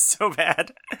that. It was so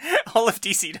bad. All of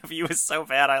DCW was so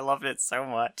bad. I loved it so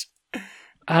much.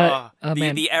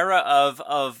 The era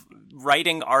of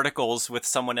writing articles with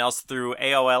someone else through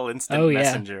AOL Instant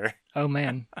Messenger. Oh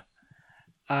man.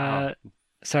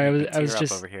 Sorry, I was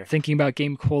just thinking about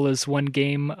Game Cola's one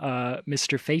game,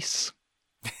 Mr. Face.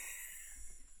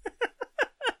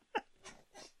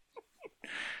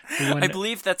 I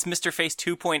believe that's Mr. Face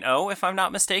 2.0, if I'm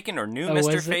not mistaken, or new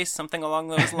Mr. Face, something along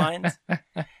those lines.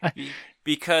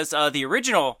 Because the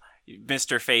original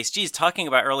Mr. Face, geez, talking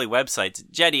about early websites.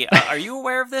 Jeddy, are you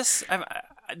aware of this?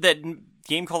 That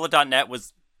GameCola.net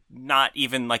was not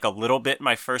even like a little bit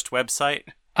my first website?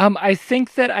 I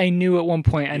think that I knew at one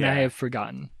point, and I have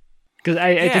forgotten. Because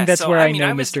I think that's where I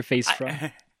know Mr. Face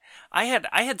from. I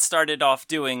had started off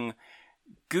doing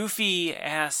goofy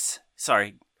ass...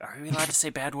 Sorry, are we allowed to say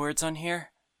bad words on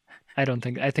here? I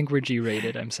think we're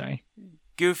G-rated, I'm sorry.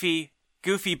 Goofy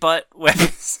butt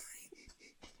webs.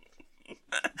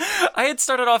 I had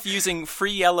started off using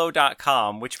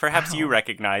freeyellow.com, which perhaps you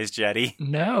recognize, Jeddy.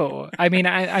 No. I mean,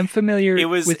 I'm familiar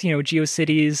with,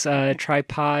 GeoCities,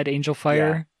 Tripod, Angel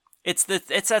Fire. Yeah. It's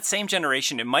that same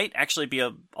generation. It might actually be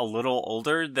a little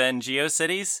older than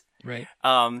GeoCities. Right.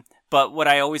 But what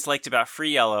I always liked about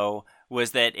Free Yellow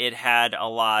was that it had a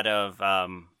lot of,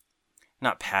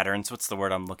 not patterns, what's the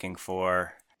word I'm looking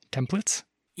for? Templates?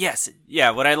 Yes. Yeah,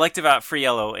 what I liked about Free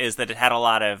Yellow is that it had a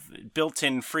lot of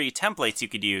built-in free templates you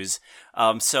could use.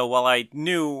 So while I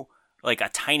knew like a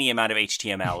tiny amount of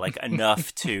HTML, like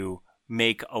enough to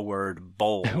make a word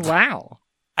bold. Wow.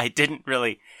 I didn't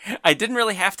really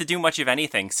have to do much of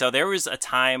anything. So there was a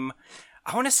time,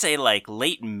 I want to say like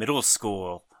late middle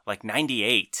school, like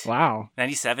 98. Wow.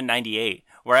 97, 98,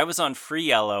 where I was on Free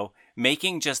Yellow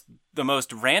making just the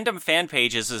most random fan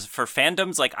pages for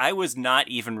fandoms like I was not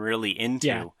even really into.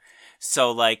 Yeah.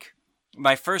 So like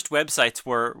my first websites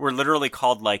were literally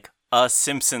called like a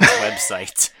Simpsons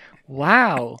website.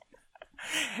 Wow.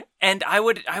 And I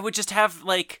would just have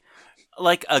like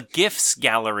a GIFs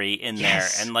gallery in there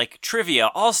and like trivia,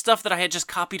 all stuff that I had just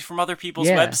copied from other people's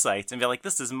websites, and be like,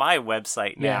 this is my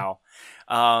website now.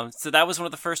 So that was one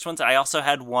of the first ones. I also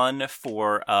had one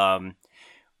for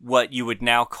what you would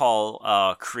now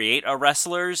call create-a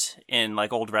wrestlers in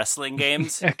like old wrestling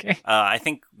games. Okay. I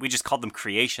think we just called them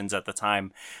creations at the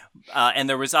time. And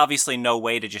there was obviously no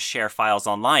way to just share files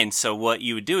online. So what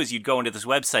you would do is you'd go into this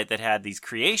website that had these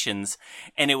creations,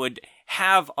 and it would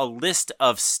have a list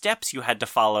of steps you had to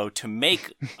follow to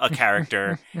make a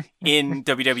character in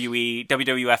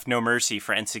WWF No Mercy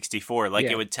for N64. Like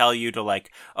it would tell you to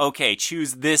like, okay,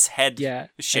 choose this head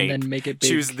shape, and then make it big.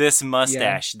 Choose this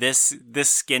mustache, this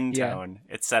skin tone,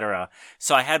 etc.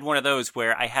 So I had one of those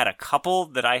where I had a couple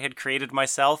that I had created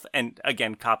myself, and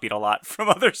again copied a lot from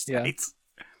other sites.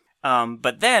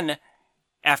 But then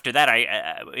after that,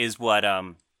 is what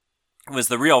was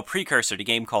the real precursor to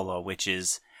GameCola, which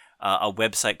is a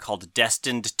website called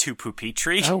Destined to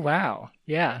Pupitry. Oh, wow.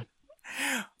 Yeah.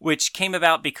 Which came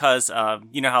about because,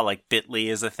 you know how like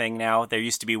Bitly is a thing now? There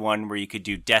used to be one where you could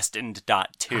do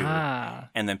destined.to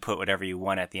and then put whatever you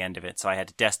want at the end of it. So I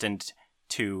had Destined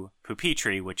to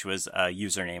Pupitry, which was a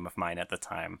username of mine at the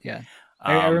time. Yeah.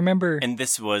 I remember. And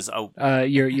this was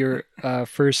your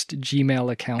first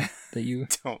Gmail account that you...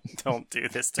 Don't do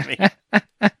this to me.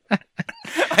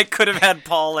 I could have had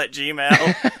Paul at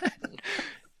Gmail.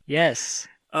 Yes.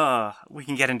 We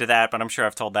can get into that, but I'm sure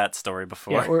I've told that story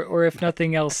before. Yeah, or if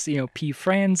nothing else, P.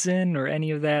 Franzen or any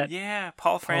of that. Yeah,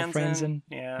 Paul Franzen.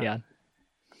 Yeah.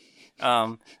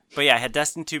 But yeah, I had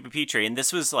Destined to Pupitry, and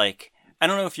this was like, I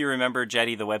don't know if you remember,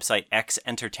 Jeddy, the website X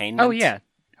Entertainment. Oh, yeah.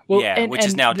 Well, yeah, which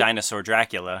is now Dinosaur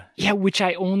Dracula. Yeah, which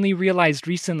I only realized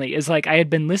recently is like I had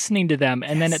been listening to them,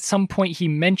 and then at some point he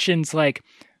mentions like,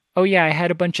 oh yeah, I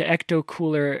had a bunch of Ecto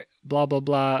Cooler, blah blah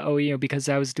blah. Oh, because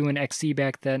I was doing XE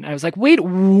back then. I was like, wait,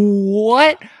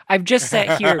 what? I've just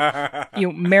sat here,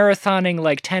 marathoning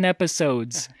like 10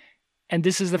 episodes, and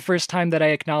this is the first time that I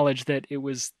acknowledged that it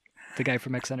was the guy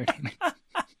from X Entertainment.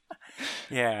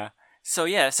 Yeah.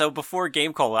 So before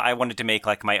Game Cola, I wanted to make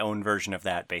like my own version of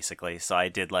that, basically. So I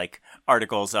did like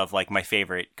articles of like my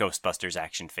favorite Ghostbusters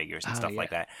action figures and stuff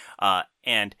like that.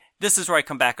 And this is where I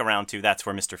come back around to. That's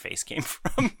where Mr. Face came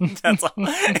from. That's all.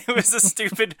 It was a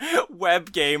stupid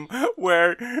web game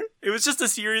where it was just a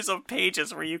series of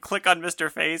pages where you click on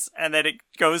Mr. Face and then it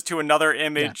goes to another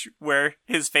image where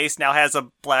his face now has a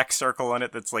black circle on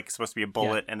it that's like supposed to be a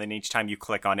bullet, and then each time you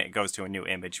click on it, it goes to a new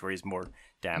image where he's more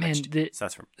damaged. Man, so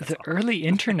that's the early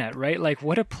internet, right? Like,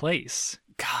 what a place.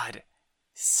 God,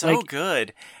 so like,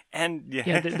 good. And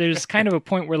there's kind of a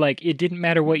point where like it didn't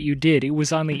matter what you did; it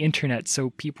was on the internet,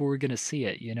 so people were gonna see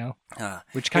it. You know,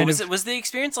 which kind of was the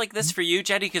experience like this for you,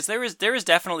 Jeddy? Because there was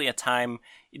definitely a time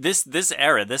this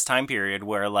time period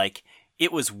where like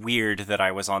it was weird that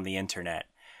I was on the internet.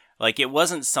 Like it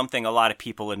wasn't something a lot of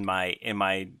people in my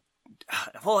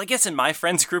well, I guess in my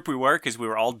friends group we were, because we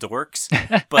were all dorks,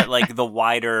 but like the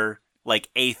wider like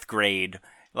 8th grade,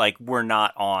 like we're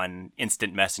not on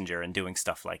instant messenger and doing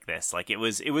stuff like this. Like it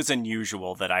was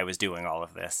unusual that I was doing all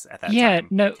of this at that time. Yeah,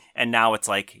 no. And now it's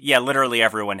like, literally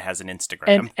everyone has an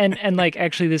Instagram. And like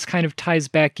actually this kind of ties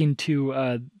back into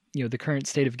the current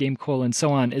state of Game Cola and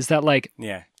so on, is that like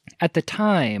at the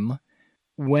time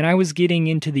when I was getting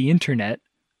into the internet,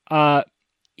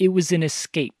 it was an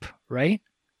escape, right?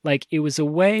 Like, it was a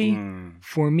way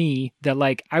for me that,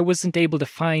 like, I wasn't able to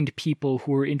find people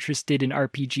who were interested in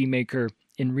RPG Maker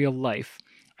in real life.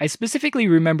 I specifically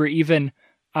remember even,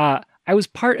 I was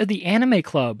part of the anime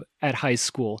club at high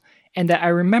school, and that I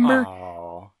remember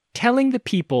telling the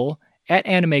people at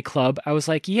anime club, I was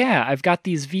like, yeah, I've got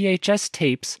these VHS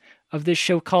tapes of this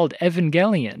show called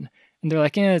Evangelion. And they're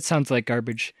like, it sounds like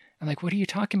garbage. I'm like, what are you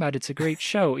talking about? It's a great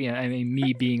show. I mean,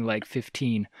 me being like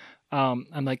 15.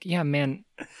 I'm like, yeah, man,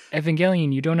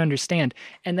 Evangelion, you don't understand.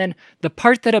 And then the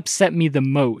part that upset me the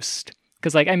most,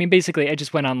 because like, I mean, basically I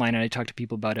just went online and I talked to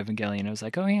people about Evangelion. I was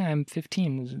like, oh yeah, I'm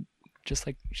 15, just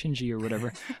like Shinji or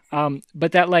whatever.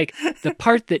 But that like, the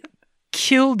part that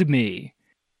killed me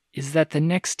is that the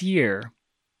next year,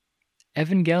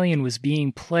 Evangelion was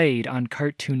being played on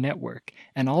Cartoon Network.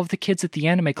 And all of the kids at the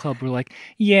anime club were like,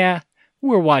 yeah,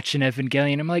 we're watching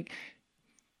Evangelion. I'm like,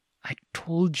 I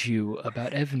told you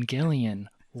about Evangelion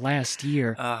last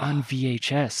year on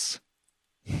VHS.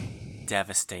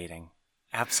 Devastating.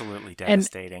 Absolutely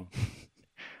devastating.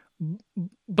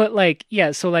 But like,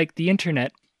 yeah, so like the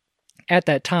internet at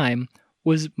that time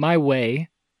was my way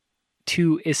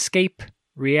to escape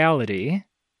reality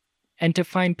and to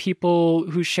find people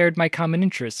who shared my common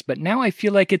interests. But now I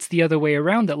feel like it's the other way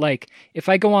around, that like, if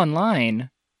I go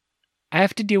online, I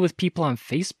have to deal with people on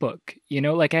Facebook,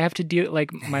 like I have to deal,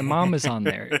 like my mom is on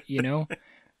there,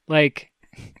 like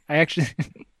I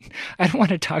don't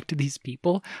want to talk to these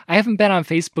people. I haven't been on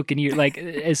Facebook in years. Like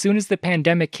as soon as the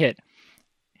pandemic hit,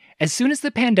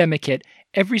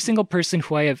 every single person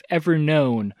who I have ever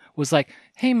known was like,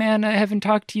 hey man, I haven't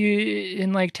talked to you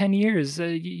in like 10 years.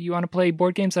 You want to play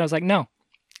board games? And I was like, no.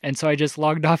 And so I just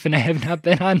logged off and I have not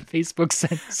been on Facebook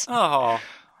since. Oh.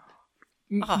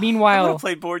 Meanwhile, I want to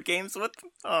play board games with.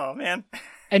 Oh man,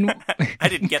 and I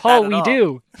didn't get Paul. That at We all.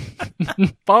 do,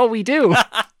 Paul. We do.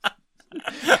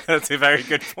 That's a very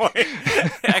good point.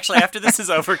 Actually, after this is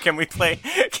over, can we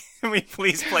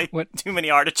please play Too Many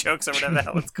Artichokes or whatever the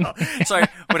hell it's called? Sorry,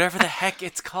 whatever the heck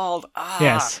it's called.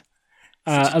 Yes.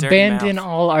 Abandon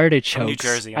all artichokes. From New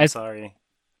Jersey. I'm sorry.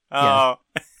 Oh.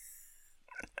 Yeah.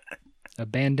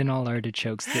 Abandon all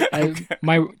artichokes.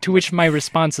 To which my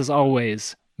response is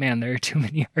always, man, there are too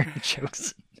many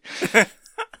artichokes.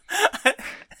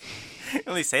 I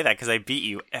only say that because I beat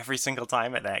you every single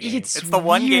time at that game. It's the weird.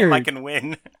 One game I can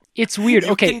win. It's weird.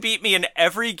 You okay. can beat me in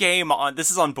every game on. This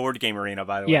is on Board Game Arena,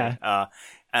 by the way. Yeah.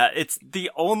 It's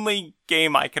the only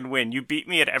game I can win. You beat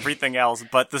me at everything else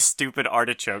but the stupid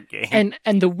artichoke game.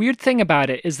 And the weird thing about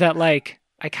it is that like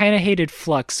I kind of hated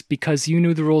Flux because you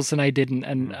knew the rules and I didn't,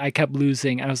 and I kept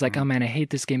losing. And I was like, oh man, I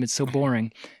hate this game. It's so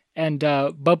boring. And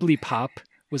Bubbly Pop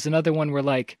was another one where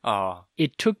like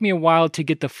it took me a while to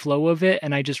get the flow of it,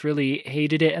 and I just really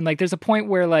hated it. And like there's a point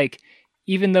where like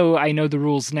even though I know the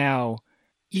rules now,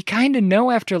 you kind of know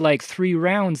after like 3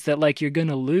 rounds that like you're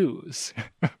gonna lose,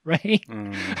 right?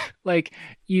 Like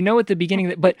at the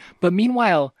beginning, but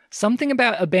meanwhile, something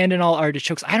about Abandon All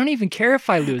Artichokes, I don't even care if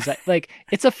I lose. Like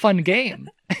it's a fun game,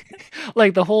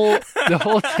 like the whole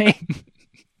thing,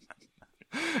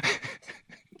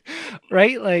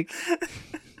 right? Like.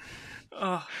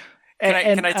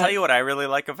 Can I tell you what I really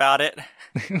like about it?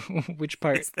 Which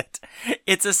part?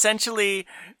 It's essentially,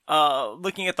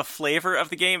 looking at the flavor of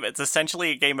the game, it's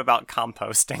essentially a game about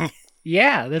composting.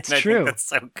 Yeah, that's And I true. think that's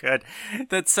so good.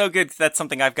 That's so good. That's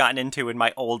something I've gotten into in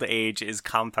my old age is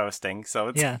composting. So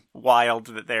it's Yeah. wild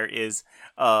that there is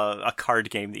a card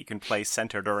game that you can play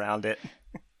centered around it.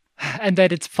 And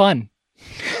that it's fun.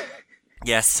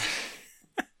 Yes.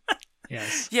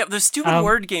 Yes. Yeah, the stupid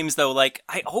word games though, like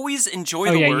I always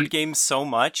enjoy the word games so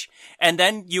much, and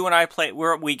then you and I play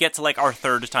we get to like our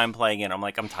third time playing it. I'm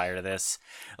like, I'm tired of this.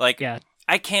 Like, Yeah.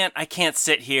 I can't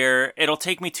sit here. It'll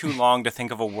take me too long to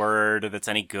think of a word that's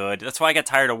any good. That's why I get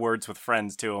tired of words with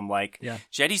friends too. I'm like,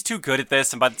 Jeddy's too good at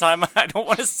this, and by the time I don't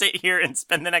want to sit here and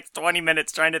spend the next 20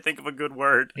 minutes trying to think of a good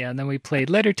word. Yeah, and then we played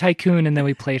Letter Tycoon, and then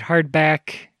we played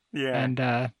Hardback. Yeah. And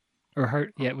or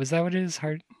hard. Yeah, was that what it is?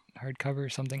 Hardcover or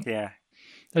something? Yeah.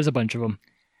 There's a bunch of them.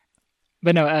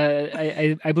 But no,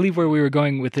 I believe where we were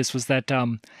going with this was that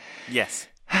yes.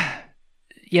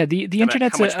 Yeah, the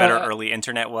internet's how much better early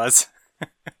internet was.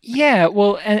 Yeah,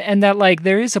 well, and that like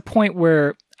there is a point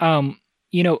where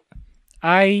you know,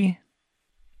 I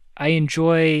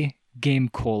enjoy Game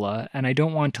Cola, and I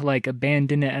don't want to like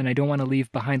abandon it, and I don't want to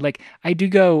leave behind. Like I do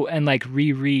go and like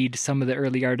reread some of the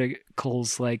early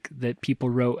articles like that people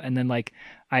wrote, and then like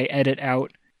I edit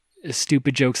out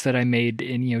stupid jokes that I made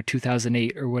in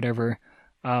 2008 or whatever.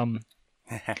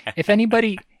 If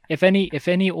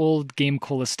any old Game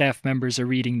Cola staff members are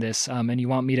reading this, and you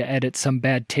want me to edit some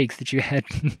bad takes that you had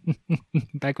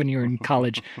back when you were in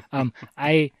college,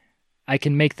 I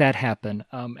can make that happen.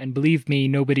 And believe me,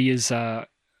 nobody is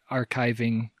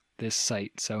archiving this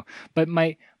site. So, but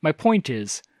my point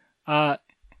is, man,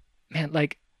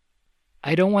 like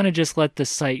I don't want to just let the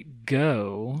site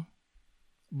go,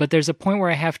 but there's a point where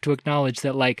I have to acknowledge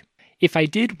that, like, if I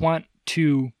did want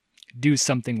to do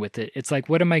something with it, it's like,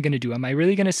 what am I going to do? Am I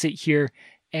really going to sit here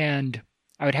and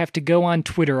I would have to go on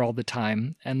Twitter all the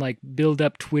time and like build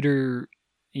up Twitter,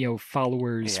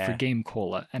 followers for Game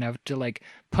Cola, and I have to like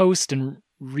post and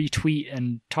retweet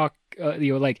and talk,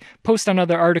 like post on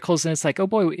other articles, and it's like, oh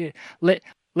boy,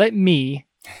 let me,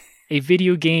 a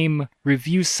video game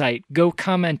review site, go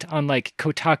comment on like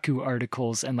Kotaku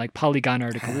articles and like Polygon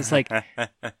articles. It's like,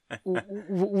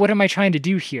 what am I trying to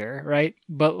do here, right?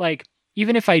 But like,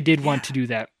 even if I did want to do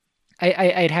that,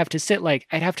 I'd have to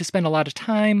I'd have to spend a lot of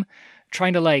time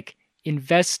trying to like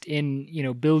invest in,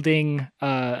 building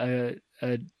a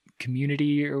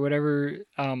community or whatever.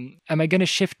 Am I going to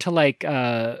shift to like,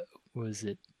 what was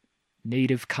it?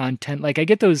 Native content? Like I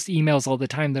get those emails all the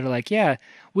time that are like, yeah,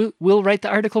 we'll write the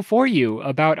article for you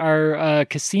about our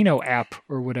casino app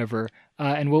or whatever,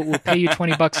 and we'll pay you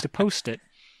 $20 to post it.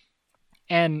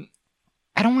 And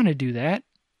I don't want to do that,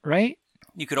 right?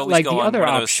 You could always like go the on other one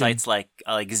of those option. sites like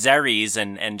Xeries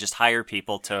and just hire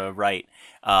people to write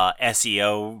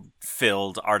SEO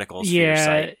filled articles for your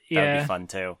site. That'd be fun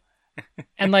too.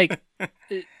 And like,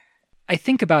 I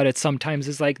think about it sometimes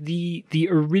as like the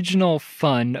original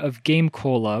fun of Game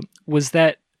Cola was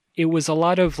that it was a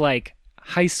lot of like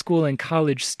high school and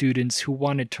college students who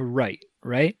wanted to write,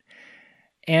 right?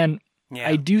 And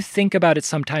I do think about it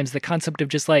sometimes, the concept of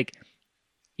just like,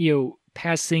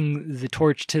 passing the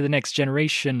torch to the next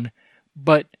generation,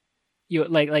 but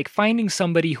like finding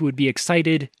somebody who would be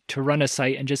excited to run a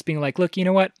site and just being like, look, you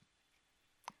know what?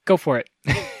 Go for it.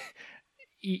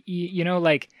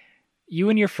 Like you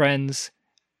and your friends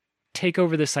take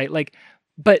over the site. Like,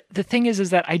 but the thing is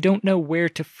that I don't know where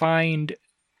to find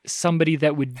somebody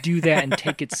that would do that and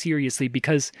take it seriously,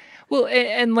 because, well,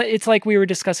 and it's like we were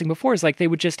discussing before, is like they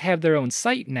would just have their own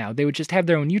site now. They would just have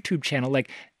their own YouTube channel.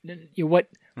 Like,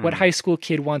 what high school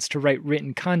kid wants to write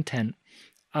written content,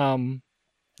 who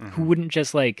wouldn't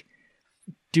just like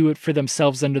do it for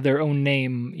themselves under their own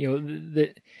name?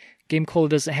 The Game Cola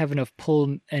doesn't have enough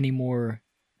pull anymore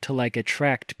to like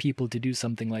attract people to do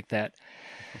something like that.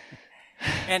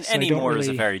 And so anymore is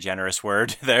a very generous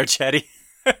word there, Jeddy.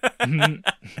 I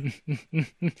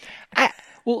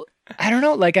don't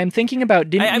know. Like, I'm thinking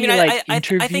about,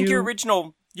 interview? I think your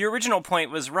original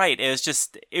point was right.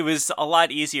 It was a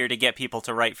lot easier to get people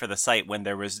to write for the site when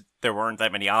there weren't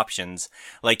that many options.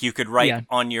 Like you could write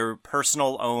on your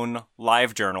personal own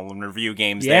live journal and review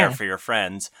games there for your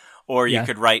friends, or you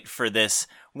could write for this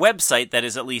website that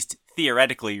is at least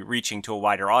theoretically reaching to a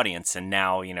wider audience. And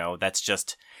now, that's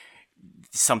just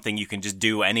something you can just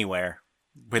do anywhere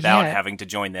without having to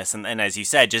join this. And as you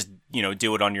said, just,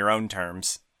 do it on your own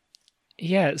terms.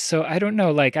 Yeah. So I don't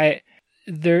know. Like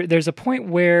there's a point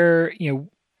where,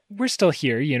 we're still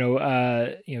here,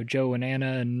 Joe and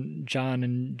Anna and John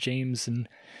and James and,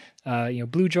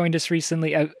 Blue joined us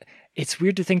recently. It's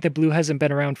weird to think that Blue hasn't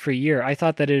been around for a year. I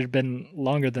thought that it had been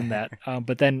longer than that.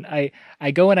 But then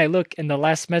I go and I look, and the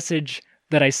last message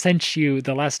that I sent you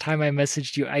the last time I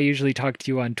messaged you. I usually talk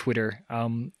to you on Twitter.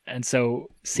 And so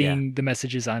seeing the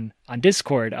messages on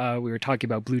Discord, we were talking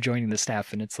about Blue joining the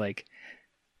staff, and it's like,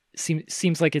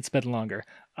 seems like it's been longer.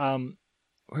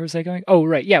 Where was I going? Oh,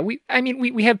 right. Yeah. We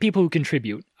have people who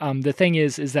contribute. The thing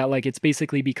is that like, it's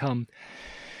basically become,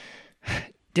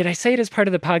 did I say it as part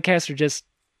of the podcast, or just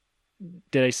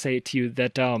did I say it to you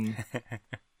that,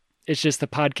 it's just the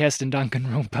podcast and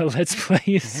Danganronpa Let's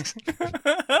Plays?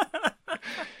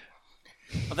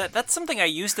 Well, that's something I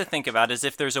used to think about, as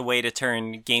if there's a way to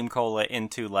turn Game Cola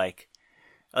into like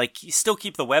you still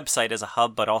keep the website as a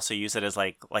hub, but also use it as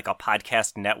like a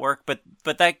podcast network. But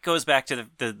that goes back to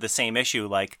the same issue.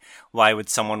 Like, why would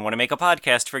someone want to make a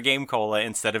podcast for Game Cola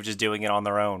instead of just doing it on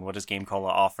their own? What does Game Cola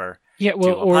offer to a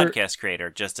podcast creator?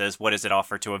 Just as what does it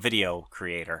offer to a video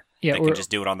creator? Yeah, they can just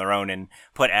do it on their own and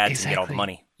put ads and get all the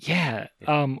money. Yeah.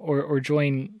 Or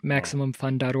join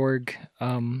MaximumFun.org.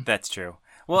 That's true.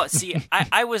 Well, see,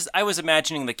 I was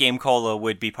imagining that Game Cola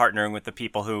would be partnering with the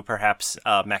people who perhaps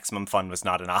Maximum Fun was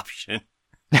not an option.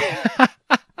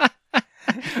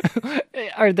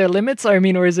 Are there limits? I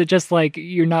mean, or is it just like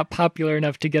you're not popular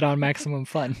enough to get on Maximum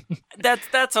Fun?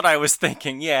 That's what I was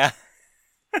thinking. Yeah.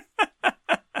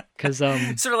 Because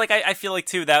sort of like I feel like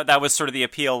too that was sort of the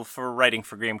appeal for writing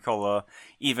for Game Cola,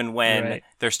 even when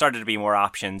there started to be more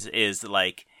options. Is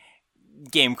like,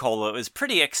 Game Cola is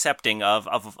pretty accepting of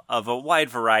a wide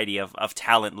variety of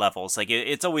talent levels. Like,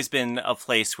 it's always been a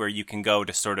place where you can go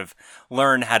to sort of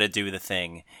learn how to do the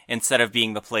thing, instead of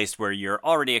being the place where you're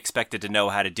already expected to know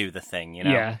how to do the thing, you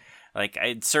know? Yeah. Like,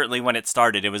 certainly when it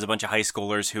started, it was a bunch of high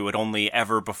schoolers who had only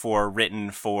ever before written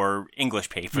for English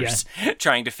papers,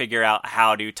 trying to figure out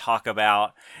how to talk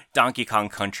about Donkey Kong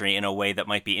Country in a way that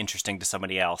might be interesting to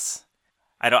somebody else.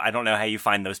 I don't know how you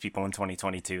find those people in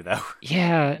 2022, though.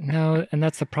 Yeah, no, and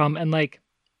that's the problem. And like,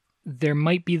 there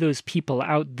might be those people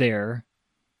out there,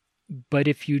 but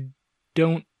if you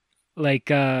don't, like,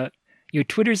 your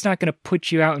Twitter's not going to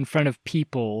put you out in front of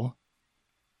people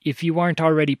if you aren't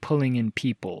already pulling in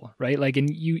people, right? Like in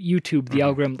YouTube, the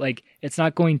algorithm, like, it's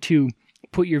not going to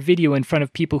put your video in front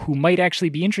of people who might actually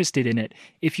be interested in it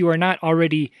if you are not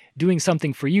already doing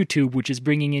something for YouTube, which is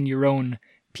bringing in your own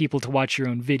people to watch your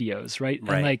own videos, right?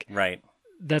 And like,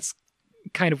 that's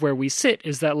kind of where we sit,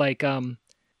 is that like,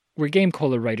 we're Game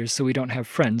Cola writers, so we don't have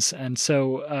friends, and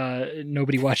so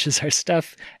nobody watches our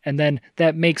stuff, and then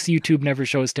that makes YouTube never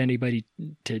show us to anybody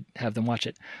to have them watch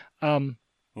it.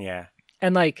 Yeah.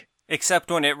 And like, except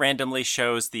when it randomly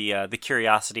shows the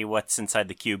Curiosity What's Inside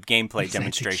the Cube gameplay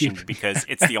demonstration, because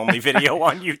it's the only video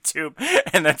on YouTube,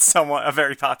 and then a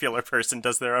very popular person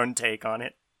does their own take on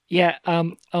it. Yeah.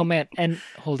 Oh man. And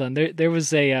hold on. There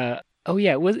was a. Oh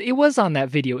yeah. It was on that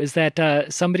video. Is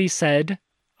that somebody said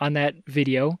on that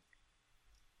video,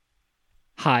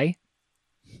 "Hi,"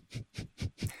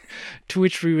 to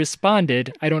which we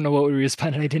responded. I don't know what we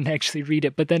responded. I didn't actually read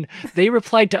it. But then they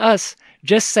replied to us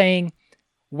just saying,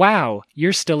 "Wow,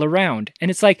 you're still around." And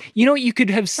it's like, you could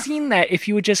have seen that if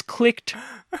you had just clicked.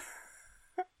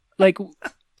 Like,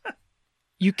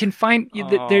 you can find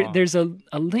there's a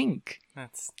link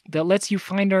that lets you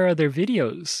find our other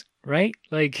videos, right?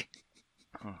 Like,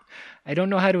 I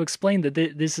don't know how to explain that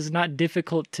this is not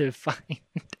difficult to find.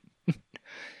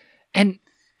 And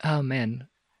oh man,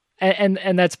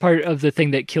 and that's part of the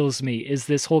thing that kills me, is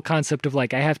this whole concept of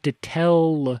like, I have to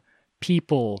tell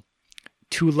people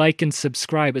to like and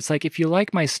subscribe. It's like, if you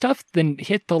like my stuff, then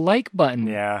hit the like button.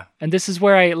 Yeah. And this is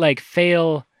where I like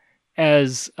fail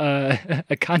as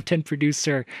a content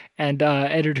producer and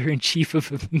editor-in-chief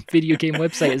of a video game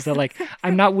website, is that like,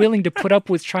 I'm not willing to put up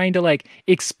with trying to like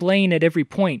explain at every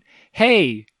point,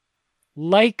 hey,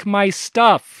 like my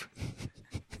stuff.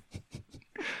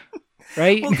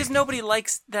 Right? Well, because nobody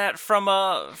likes that from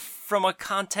a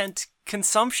content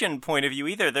consumption point of view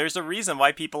either. There's a reason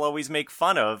why people always make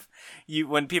fun of you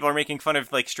when people are making fun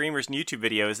of like streamers and YouTube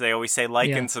videos. They always say like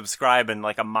and subscribe in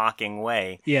like a mocking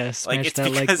way. Yes, like it's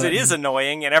because it is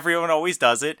annoying and everyone always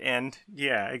does it. And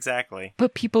yeah, exactly.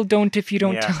 But people don't if you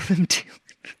don't tell them to.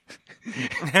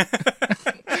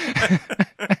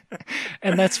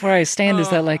 And that's where I stand. Is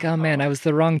that like, oh man, I was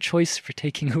the wrong choice for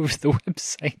taking over the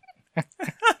website.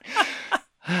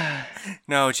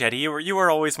 No, Jeddy, you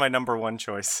were always my number one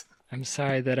choice. I'm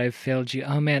sorry that I've failed you.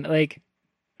 Oh man, like,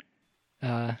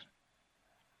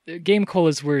 Game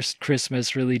Cola's Worst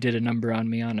Christmas really did a number on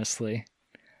me, honestly.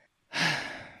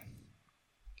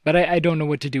 But I don't know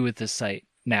what to do with this site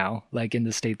now, like in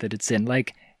the state that it's in.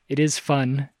 Like, it is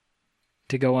fun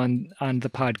to go on the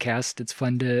podcast. It's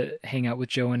fun to hang out with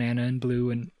Joe and Anna and Blue,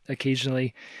 and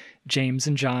occasionally James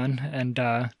and John and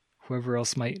whoever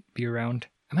else might be around.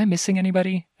 Am I missing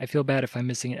anybody? I feel bad if I'm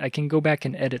missing it. I can go back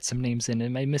and edit some names in.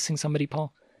 Am I missing somebody,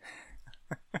 Paul?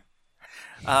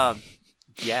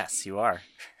 Yes, you are.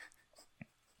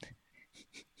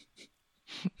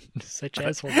 Such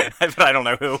asshole. But I don't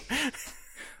know who.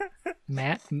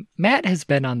 Matt has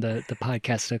been on the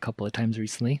podcast a couple of times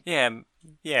recently.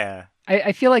 Yeah.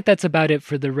 I feel like that's about it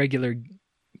for the regular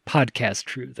podcast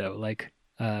crew, though. Like,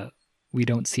 we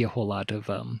don't see a whole lot of,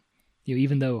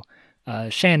 even though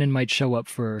Shannon might show up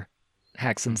for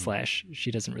Hacks and Slash,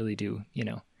 she doesn't really do,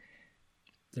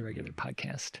 the regular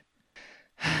podcast.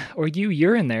 Or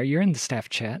you're in there. You're in the staff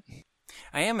chat.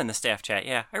 I am in the staff chat,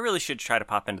 yeah. I really should try to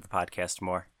pop into the podcast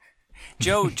more.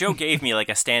 Joe gave me like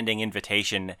a standing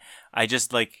invitation. I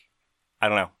just I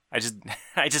don't know.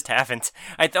 I just haven't.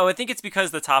 I think it's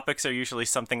because the topics are usually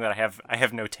something that I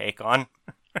have no take on.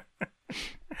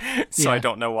 So yeah. I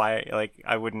don't know why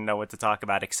I wouldn't know what to talk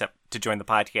about except to join the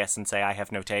podcast and say I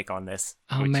have no take on this.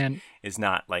 Oh which man, is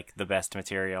not the best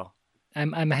material.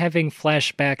 I'm having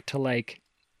flashback to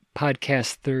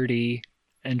podcast 30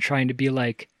 and trying to be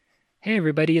like, hey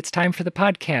everybody, it's time for the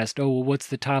podcast. Oh, well, what's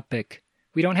the topic?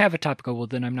 We don't have a topic. Oh, well,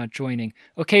 then I'm not joining.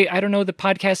 Okay, I don't know. The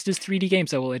podcast is 3D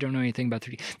games. Oh, well, I don't know anything about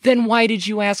 3D. Then why did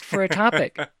you ask for a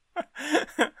topic?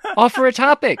 Offer a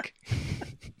topic.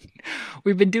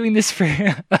 We've been doing this for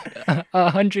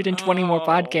 120 more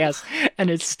podcasts, and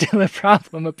it's still a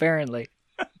problem, apparently.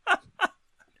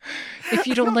 If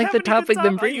you don't like the topic,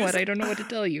 then bring one. I don't know what to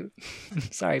tell you.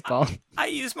 Sorry, Paul. I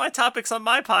use my topics on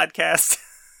my podcast.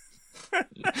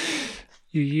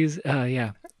 You use,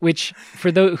 yeah. Which,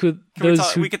 for those who...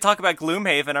 We could talk about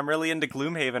Gloomhaven. I'm really into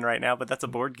Gloomhaven right now, but that's a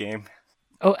board game.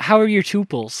 Oh, how are your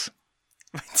tuples?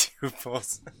 My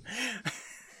tuples.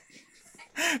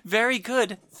 Very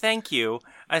good, thank you.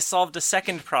 I solved a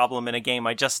second problem in a game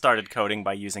I just started coding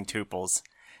by using tuples.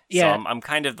 Yeah. So I'm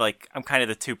kind of the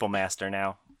tuple master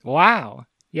now. Wow.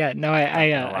 Yeah, no,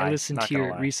 I listened to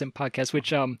your recent podcast,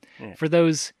 which for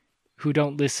those who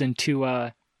don't listen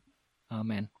to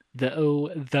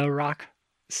the Rock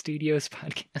Studios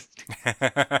podcast.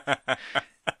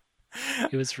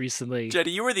 It was recently.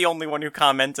 Jeddy, you were the only one who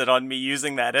commented on me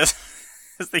using that as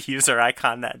the user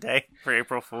icon that day for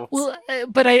April Fools. Well,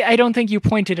 but I don't think you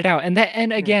pointed it out,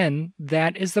 and again,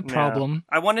 that is the problem.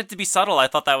 No. I wanted to be subtle. I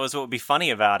thought that was what would be funny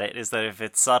about it, is that if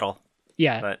it's subtle.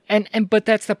 Yeah, but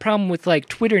that's the problem with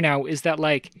Twitter now, is that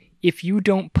if you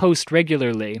don't post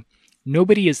regularly,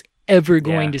 nobody is ever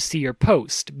going to see your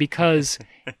post, because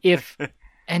if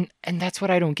and that's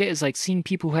what I don't get is seeing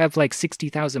people who have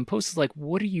 60,000 posts.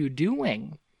 What are you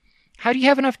doing? How do you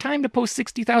have enough time to post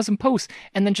 60,000 posts?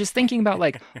 And then just thinking about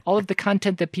all of the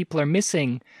content that people are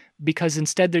missing, because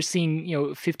instead they're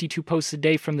seeing 52 posts a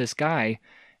day from this guy,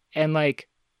 and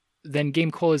then Game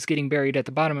Cola is getting buried at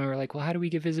the bottom, and we're like, well, how do we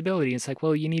get visibility? It's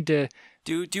well, you need to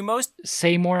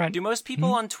say more on. Do most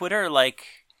people on Twitter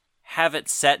have it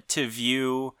set to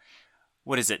view?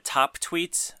 What is it? Top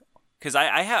tweets? Because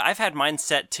I've had mine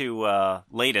set to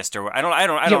latest, or I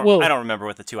don't remember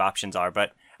what the two options are,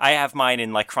 but I have mine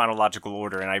in chronological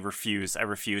order, and I refuse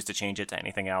to change it to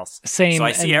anything else. Same. So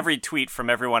I see every tweet from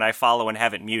everyone I follow and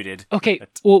have it muted. Okay.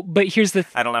 But here's the.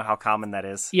 I don't know how common that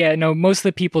is. Yeah. No. Most of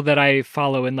the people that I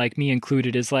follow, and me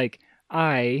included, is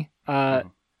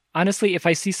honestly, if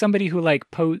I see somebody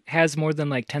who has more than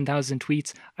 10,000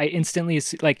 tweets, I instantly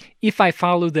if I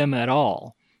follow them at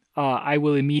all, I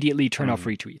will immediately turn off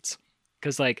retweets,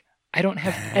 because I don't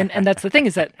have, and that's the thing,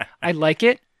 is that I like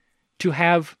it to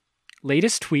have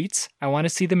latest tweets. I want to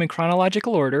see them in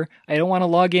chronological order. I don't want to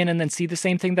log in and then see the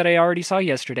same thing that I already saw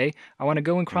yesterday. I want to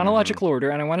go in chronological order,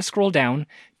 and I want to scroll down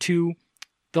to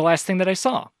the last thing that I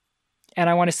saw. And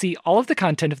I want to see all of the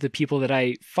content of the people that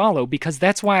I follow, because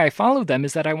that's why I follow them,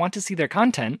 is that I want to see their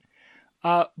content.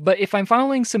 But if I'm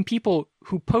following some people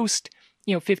who post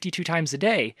 52 times a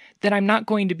day, then I'm not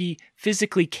going to be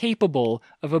physically capable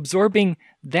of absorbing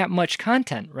that much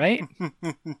content, right?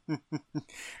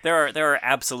 There are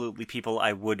absolutely people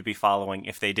I would be following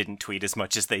if they didn't tweet as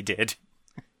much as they did.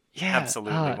 Yeah,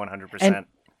 absolutely, 100%.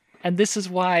 And this is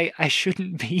why I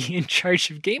shouldn't be in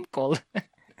charge of Game Cola,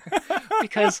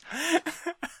 because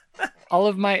all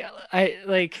of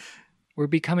we're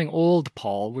becoming old,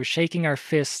 Paul. We're shaking our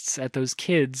fists at those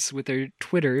kids with their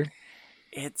Twitter.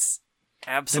 It's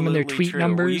absolutely their tweet true.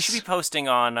 numbers. Well, you should be posting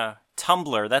on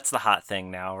Tumblr. That's the hot thing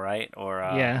now, right? Or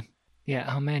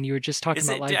yeah. Oh man, you were just talking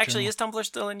about LiveJournal. Actually, is Tumblr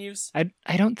still in use? I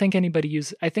don't think anybody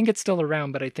uses. I think it's still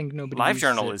around, but I think nobody.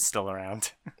 LiveJournal is still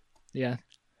around. Yeah.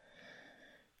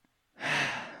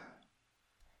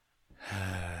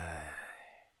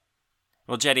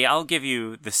 Well, Jeddy, I'll give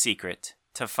you the secret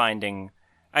to finding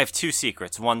I have two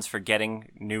secrets. One's for getting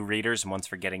new readers, and one's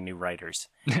for getting new writers.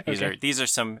 These are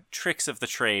some tricks of the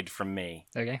trade from me.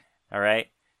 Okay. All right.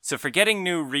 So for getting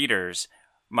new readers,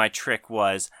 my trick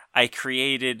was I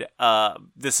created.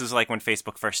 This is like when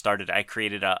Facebook first started. I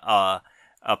created a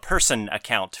person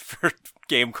account for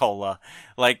Game Cola,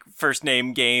 like first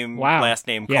name Game, last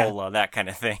name Cola, that kind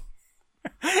of thing.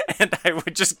 And I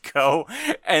would just go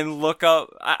and look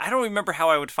up. I don't remember how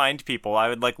I would find people. I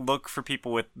would like look for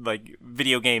people with like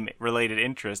video game related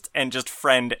interests and just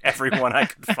friend everyone I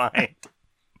could find.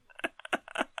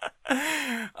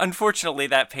 Unfortunately,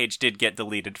 that page did get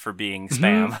deleted for being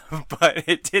spam, but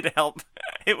it did help.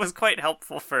 It was quite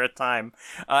helpful for a time.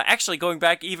 Actually, going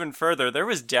back even further, there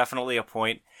was definitely a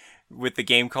point with the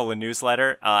Game Cola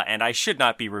newsletter, and I should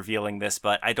not be revealing this,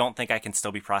 but I don't think I can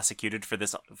still be prosecuted for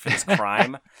this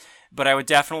crime. But I would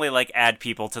definitely like add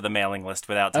people to the mailing list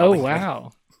without telling them. Oh,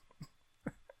 wow.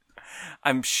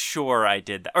 I'm sure I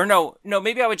did that. Or no,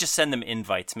 maybe I would just send them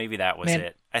invites. Maybe that was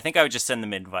it. I think I would just send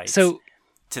them invites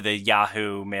to the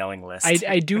Yahoo mailing list.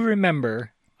 I do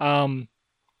remember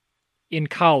in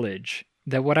college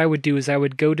that what I would do is I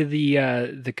would go to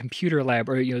the computer lab,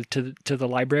 or to the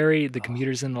library, the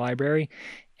computers in the library,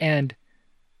 and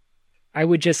I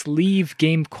would just leave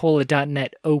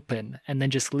GameCola.net open and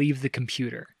then just leave the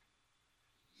computer.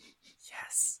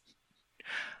 Yes.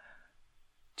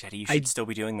 Jeddy, you should still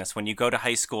be doing this. When you go to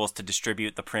high schools to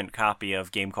distribute the print copy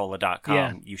of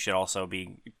GameCola.com, you should also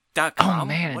be... .com? Oh,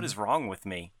 man. What is wrong with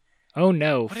me? Oh,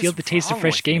 no. Feel the taste of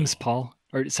fresh games, Paul.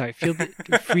 Or, sorry, feel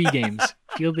the free games.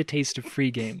 Feel the taste of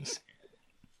free games.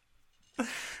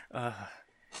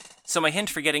 So my hint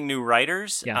for getting new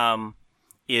writers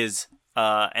is,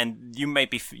 and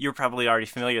you're probably already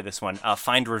familiar with this one,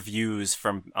 find reviews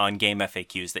on Game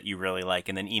FAQs that you really like,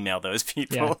 and then email those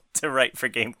people to write for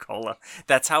Game Cola.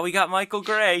 That's how we got Michael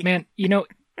Gray. Man,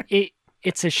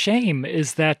 it's a shame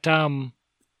is that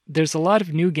there's a lot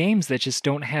of new games that just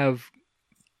don't have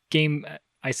game...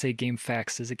 I say game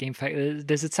facts. Is it game fact?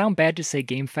 Does it sound bad to say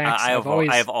game facts? I have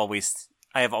always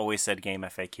said game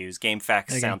FAQs. Game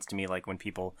facts sounds to me like when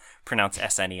people pronounce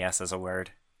SNES as a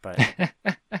word. But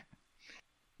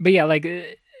but yeah, like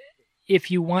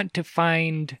if you want to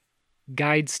find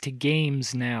guides to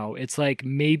games now, it's like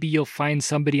maybe you'll find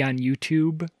somebody on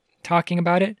YouTube talking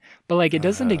about it, but like it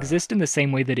doesn't exist in the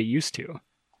same way that it used to.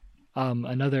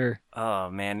 Another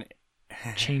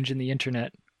change in the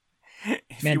internet.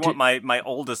 If you want my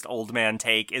oldest old man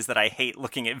take is that I hate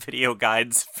looking at video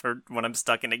guides for when I'm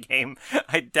stuck in a game.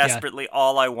 I desperately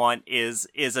all I want is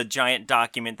a giant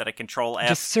document that I control F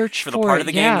just search for the part of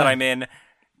the game that I'm in.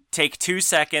 Take 2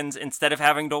 seconds instead of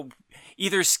having to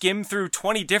either skim through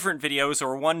 20 different videos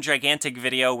or one gigantic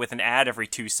video with an ad every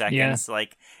 2 seconds. Yeah.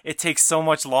 Like it takes so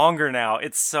much longer now.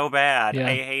 It's so bad. Yeah.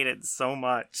 I hate it so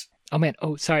much. Oh man.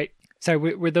 Oh, sorry.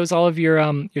 Were those all of your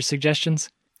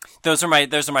suggestions? Those are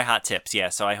my hot tips. Yeah,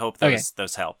 so I hope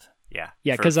those help. Yeah,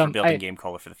 because for building Game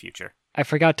Cola for the future. I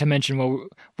forgot to mention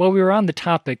while we were on the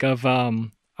topic of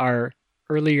our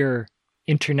earlier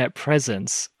internet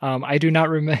presence. I do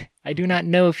not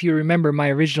know if you remember my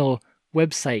original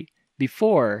website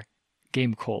before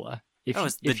Game Cola. It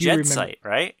was the Jet site,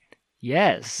 right?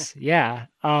 Yes. Yeah.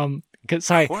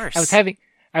 Sorry,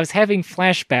 I was having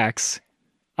flashbacks.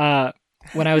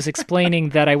 When I was explaining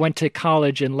that I went to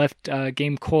college and left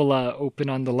Game Cola open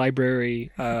on the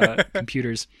library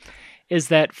computers, is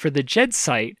that for the Jed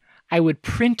site, I would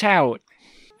print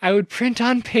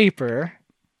on paper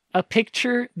a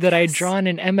picture that I'd drawn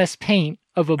in MS Paint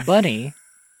of a bunny.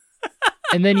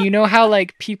 And then you know how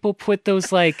like people put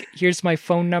those like, here's my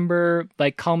phone number,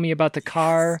 like call me about the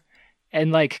car,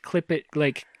 and like clip it,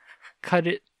 like cut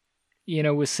it,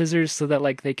 with scissors so that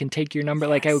like they can take your number.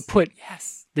 Like I would put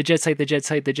the Jet site, the Jet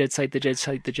site, the Jet site, the Jet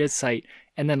site, the Jet site,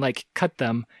 and then like cut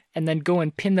them and then go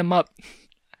and pin them up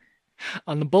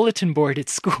on the bulletin board at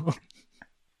school.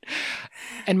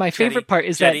 And my favorite part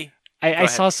is Jeddy, that I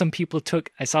saw some people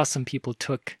took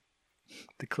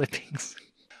the clippings.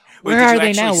 Wait, Where are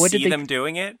they now? What did them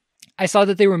doing it? I saw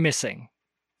that they were missing.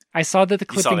 I saw that the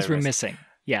clippings were missing.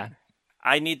 Yeah.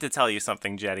 I need to tell you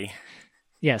something, Jeddy.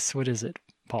 Yes, what is it,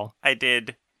 Paul? I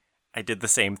did the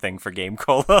same thing for Game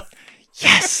Cola.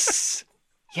 Yes.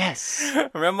 Yes.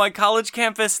 Remember my college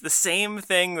campus? The same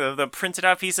thing, the printed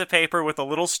out piece of paper with the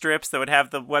little strips that would have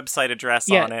the website address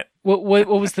on it. What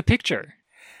was the picture?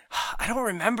 I don't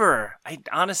remember. I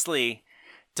honestly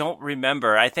don't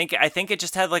remember. I think it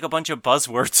just had like a bunch of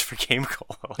buzzwords for Game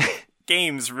Cola.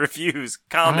 Games, reviews,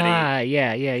 comedy.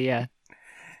 Yeah.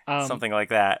 Something like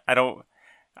that.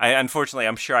 Unfortunately,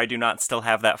 I'm sure I do not still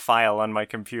have that file on my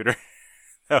computer.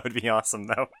 That would be awesome,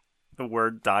 though. the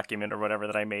Word document or whatever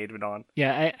that I made it on.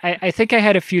 Yeah, I think I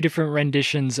had a few different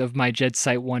renditions of my Jed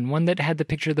site one that had the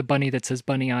picture of the bunny that says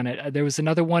bunny on it. There was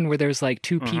another one where there's like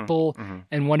two people,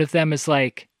 and one of them is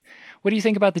like, what do you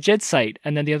think about the Jed site?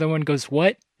 And then the other one goes,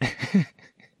 what?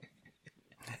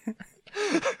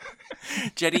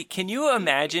 Jeddy, can you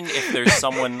imagine if there's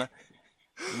someone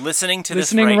listening to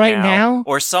this right now?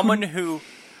 or someone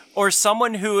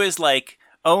who is like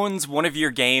owns one of your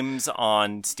games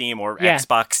on Steam or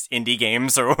Xbox indie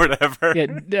games or whatever.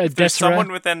 Yeah, there's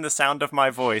someone within the sound of my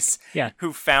voice yeah.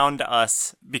 who found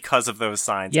us because of those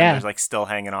signs yeah. and they're like still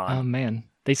hanging on. Oh man,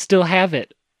 they still have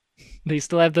it. They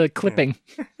still have the clipping.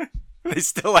 Yeah. They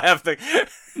still have the...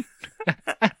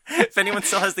 If anyone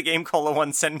still has the Game Cola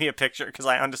one, send me a picture because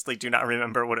I honestly do not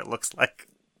remember what it looks like.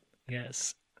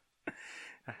 Yes.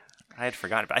 I had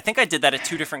forgotten. But I think I did that at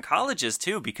 2 different colleges,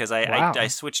 too, because I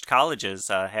switched colleges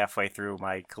halfway through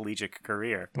my collegiate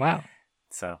career. Wow.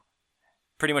 So,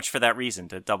 pretty much for that reason,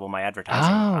 to double my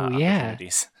advertising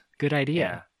opportunities. Good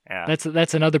idea. Yeah.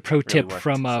 That's another pro really tip worked,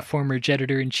 from former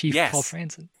Editor-in-Chief Paul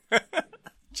Franzen.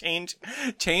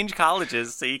 Change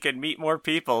colleges so you can meet more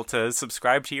people to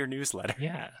subscribe to your newsletter.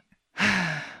 Yeah.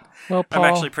 Well, Paul,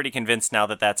 I'm actually pretty convinced now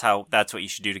that that's what you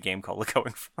should do to Game Cola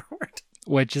going forward.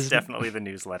 Which is definitely the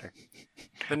newsletter.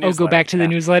 Go back to the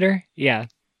newsletter? Yeah.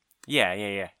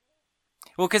 Yeah.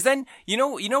 Well, because then you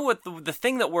know what the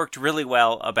thing that worked really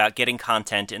well about getting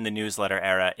content in the newsletter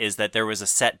era is that there was a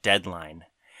set deadline.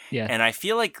 Yeah. And I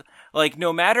feel like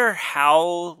no matter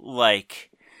how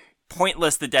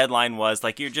pointless the deadline was,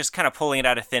 you're just kind of pulling it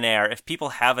out of thin air. If people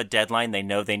have a deadline, they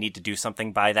know they need to do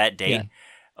something by that date. Yeah.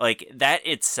 That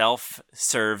itself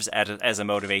serves as a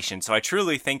motivation. So I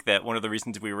truly think that one of the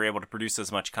reasons we were able to produce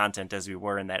as much content as we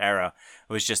were in that era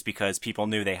was just because people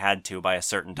knew they had to by a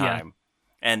certain time.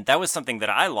 Yeah. And that was something that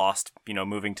I lost,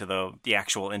 moving to the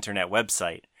actual internet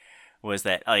website, was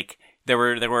that there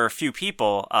were a few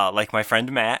people, like my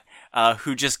friend Matt,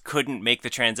 who just couldn't make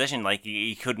the transition.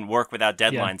 He couldn't work without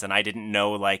deadlines, and I didn't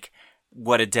know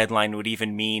what a deadline would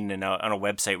even mean on a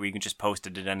website where you can just post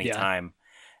it at any time,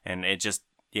 and it just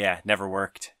never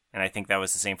worked. And I think that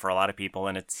was the same for a lot of people,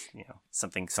 and it's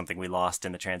something we lost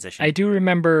in the transition. I do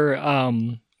remember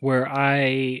where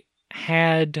I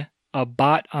had a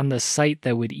bot on the site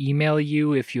that would email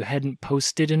you if you hadn't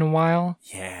posted in a while.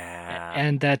 Yeah,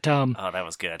 and that oh, that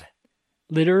was good.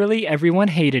 Literally everyone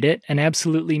hated it, and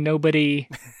absolutely nobody,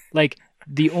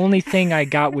 the only thing I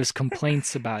got was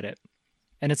complaints about it.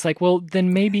 And it's well,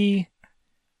 then maybe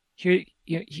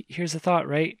here's a thought,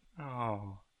 right?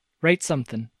 Oh. Write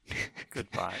something.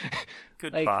 Goodbye.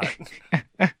 Goodbye.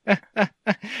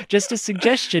 Just a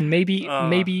suggestion.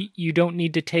 Maybe you don't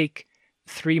need to take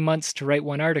 3 months to write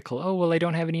one article. Oh, well, I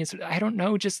don't have any answer. I don't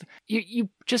know. Just you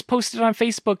just post it on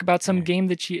Facebook about some game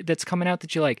that's coming out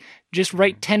that you like. Just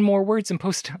write 10 more words and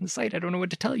post it on the site. I don't know what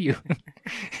to tell you.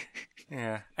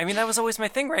 Yeah. I mean, that was always my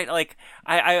thing, right?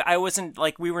 I wasn't,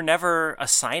 we were never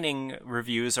assigning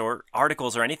reviews or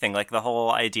articles or anything. The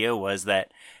whole idea was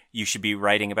that you should be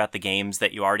writing about the games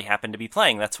that you already happen to be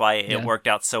playing. That's why it worked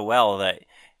out so well that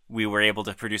we were able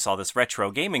to produce all this retro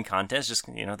gaming content. It's just,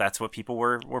 that's what people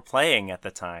were playing at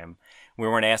the time. We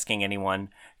weren't asking anyone,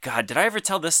 God, did I ever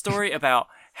tell this story about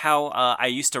how I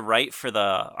used to write for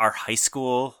our high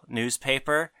school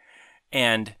newspaper,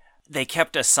 and they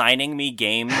kept assigning me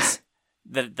games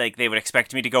that they would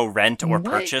expect me to go rent or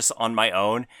purchase on my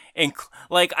own, and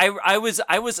I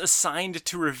was assigned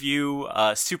to review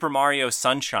Super Mario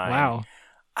Sunshine. Wow,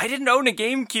 I didn't own a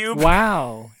GameCube.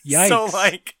 Wow, yikes! So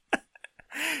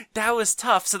that was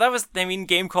tough. So that was,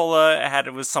 Game Cola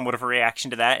was somewhat of a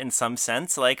reaction to that in some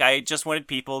sense. I just wanted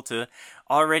people to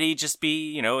already just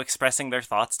be expressing their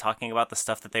thoughts, talking about the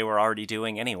stuff that they were already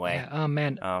doing anyway. Yeah, oh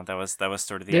man, that was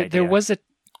sort of the idea. There was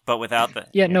but without the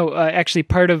actually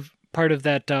part of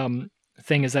that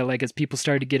thing is that as people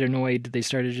started to get annoyed, they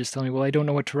started just telling me, well, I don't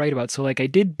know what to write about. So I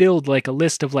did build a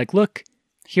list of look,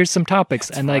 here's some topics.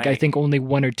 That's and right. I think only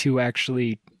 1 or 2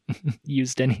 actually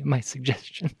used any of my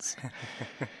suggestions.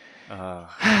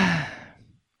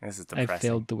 This is depressing. I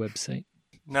failed the website.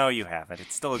 No, you haven't.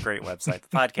 It's still a great website. The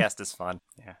podcast is fun.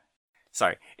 Yeah.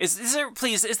 Sorry. Is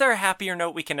there a happier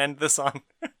note we can end this on?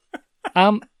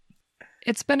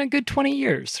 It's been a good 20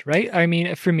 years, right? I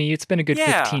mean, for me, it's been a good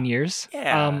 15 years.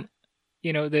 Yeah.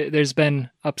 There's been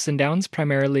ups and downs.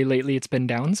 Primarily lately, it's been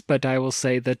downs. But I will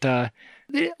say that,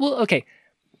 okay,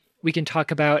 we can talk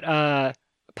about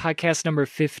podcast number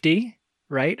 50,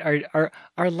 right?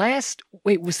 Our last,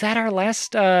 wait, was that our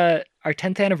last, our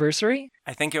 10th anniversary?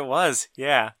 I think it was,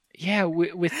 yeah. Yeah,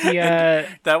 with the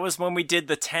That was when we did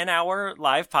the 10-hour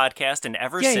live podcast, and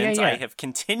ever Yeah, since yeah. I have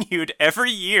continued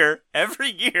every year,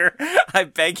 I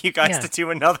beg you guys Yeah. to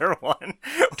do another one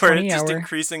where it's just 20-hour.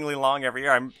 increasingly long every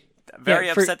year. I'm very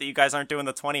Yeah, for- upset that you guys aren't doing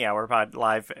the 20-hour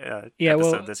live yeah.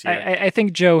 episode Well, this year. I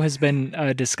think Joe has been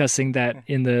discussing that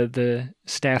in the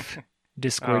staff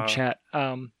Discord Oh. chat.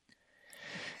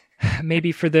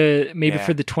 Maybe for the Yeah.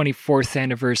 24th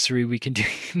anniversary, we can do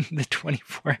the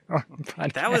 24-hour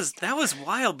podcast. That was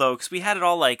wild though, because we had it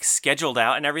all like scheduled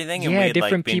out and everything, and Yeah, we had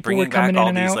different like been people were bringing coming back in all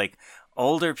and these out. like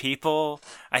older people.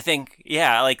 I think,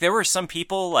 yeah, like there were some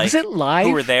people like Was it live?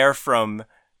 who were there from.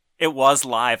 It was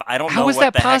live. I don't How know was what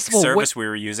that the possible? heck service we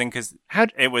were using because How?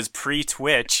 it was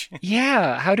pre-Twitch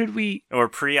Yeah. How did we? or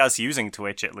pre us using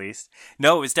Twitch at least.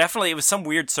 No, it was some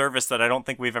weird service that I don't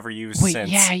think we've ever used Wait.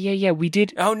 since. Yeah. We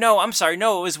did. Oh no, I'm sorry.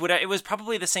 No, it was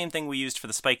probably the same thing we used for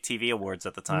the Spike TV Awards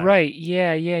at the time. Right.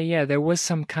 Yeah. There was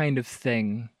some kind of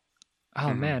thing.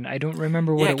 Oh man, I don't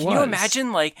remember what Yeah, it was. can you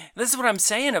imagine, like, this is what I'm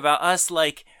saying about us,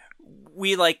 like,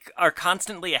 we, like, are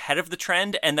constantly ahead of the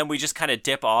trend, and then we just kind of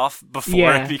dip off before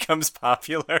Yeah. it becomes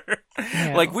popular.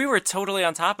 Yeah. Like, we were totally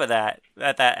on top of that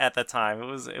at the time.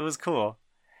 It was cool.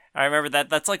 I remember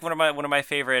that's like one of my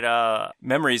favorite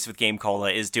memories with Game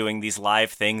Cola is doing these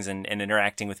live things and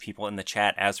interacting with people in the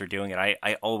chat as we're doing it.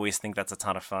 I always think that's a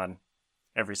ton of fun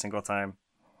every single time.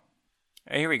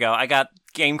 Here we go. I got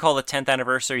Game Cola 10th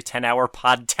anniversary 10-hour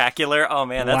podtacular. Oh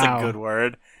man, that's Wow. a good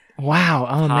word. Wow.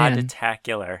 Oh man.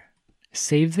 Podtacular.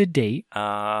 Save the date.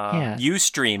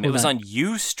 Ustream. It Hold was on. on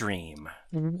Ustream.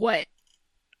 What?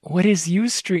 What is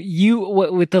Ustream?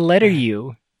 What with the letter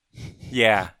U?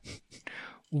 Yeah,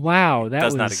 Wow, that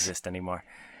does was not exist anymore.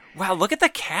 Wow, look at the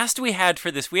cast we had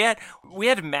for this. We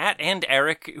had Matt and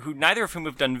Eric, who neither of whom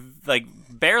have done like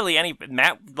barely any.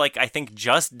 Matt, like I think,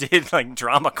 just did like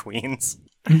drama queens.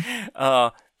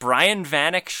 Brian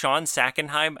Vanek, Sean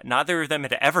Sackenheim. Neither of them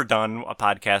had ever done a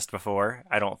podcast before.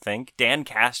 I don't think. Dan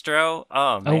Castro.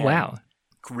 Oh man. Oh wow.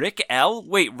 Rick L.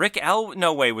 Wait, Rick L.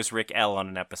 No way was Rick L. on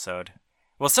an episode.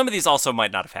 Well, some of these also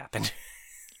might not have happened.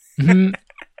 Mhm.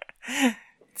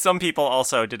 Some people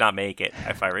also did not make it,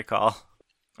 if I recall.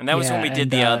 And that was Yeah, when we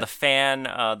did and, the fan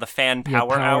Yeah,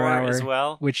 power hour as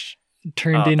well. which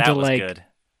turned Oh, into that was like good.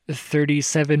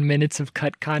 37 minutes of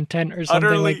cut content or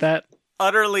something like that.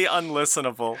 Utterly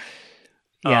unlistenable.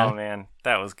 Yeah. Oh man,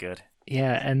 that was good.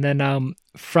 Yeah, and then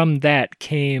from that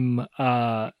came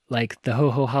like the Ho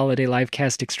Ho Holiday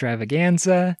Livecast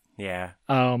Extravaganza. Yeah.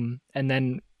 And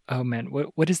then oh man,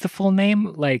 what is the full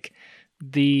name? Like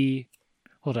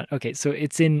hold on. Okay, so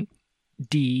it's in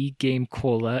D Game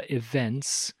Cola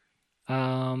events.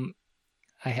 The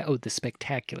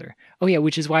Spectacular. Oh yeah,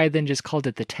 which is why I then just called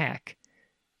it the TAC.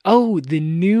 Oh, the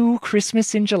new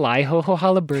Christmas in July Ho Ho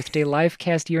Holla Birthday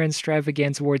Livecast Year End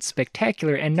Extravaganza Awards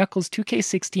Spectacular and Knuckles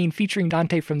 2K16 featuring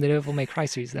Dante from the Devil May Cry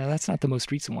series. Now that's not the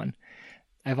most recent one.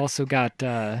 I've also got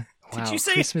Did you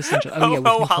say Christmas in July. Ho with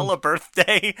Ho new Holla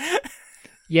Birthday?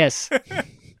 Yes.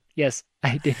 Yes,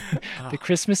 I did. The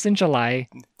Christmas in July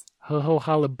Ho Ho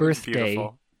Holla Birthday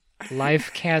Beautiful.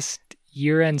 Livecast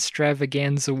Year-End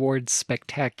Extravaganza Awards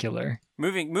Spectacular.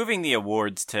 Moving the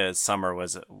awards to summer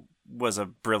was a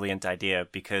brilliant idea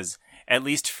because, at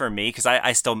least for me, because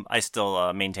I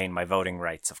still maintain my voting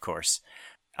rights, of course.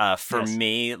 For Yes.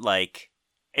 me, like,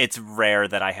 it's rare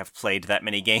that I have played that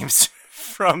many games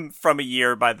from a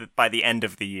year by the end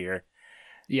of the year.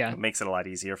 Yeah. It makes it a lot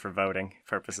easier for voting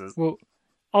purposes. Well,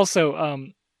 also,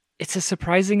 it's a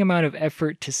surprising amount of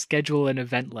effort to schedule an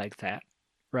event like that,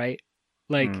 right?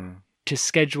 Like, to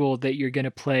schedule that you're going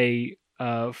to play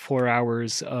 4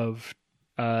 hours of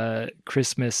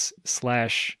Christmas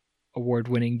 /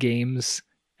 award-winning games,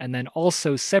 and then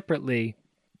also separately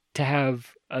to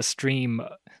have a stream.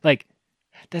 Like,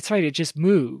 that's right, it just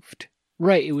moved.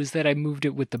 Right, it was that I moved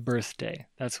it with the birthday.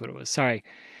 That's what it was. Sorry.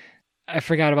 I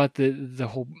forgot about the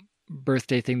whole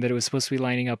birthday thing, that it was supposed to be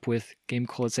lining up with Game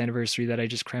Cola's anniversary, that I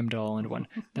just crammed it all into one.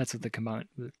 That's what the combined.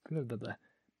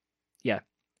 Yeah.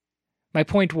 My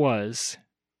point was,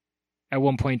 at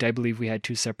one point, I believe we had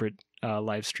 2 separate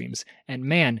live streams. And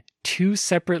man, 2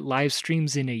 separate live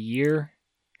streams in a year,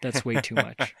 that's way too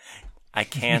much. I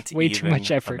can't Way even too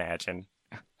much effort. imagine.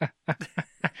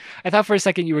 I thought for a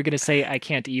second you were going to say, I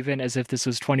can't even, as if this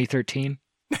was 2013.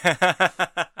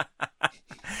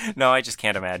 No, I just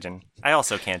can't imagine. I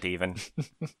also can't even.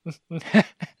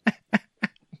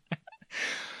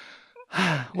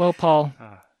 Well, Paul,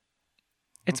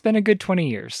 it's been a good 20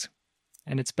 years,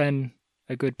 and it's been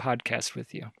a good podcast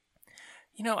with you.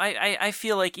 You know, I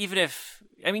feel like even if...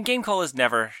 I mean, Game Cola has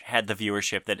never had the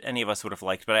viewership that any of us would have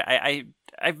liked, but I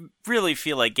really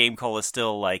feel like Game Cola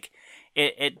still, like,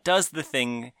 it does the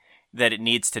thing that it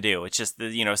needs to do. It's just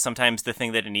sometimes the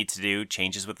thing that it needs to do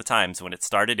changes with the times. When it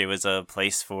started, it was a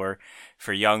place for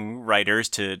young writers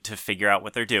to figure out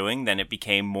what they're doing. Then it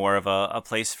became more of a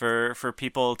place for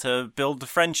people to build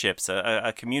friendships,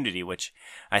 a community, which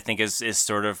I think is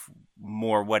sort of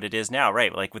more what it is now,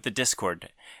 right? Like with the Discord,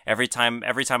 every time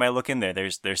I look in there,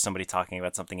 there's somebody talking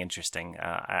about something interesting,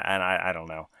 and I don't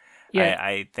know. Yeah.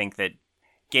 I think that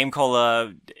Game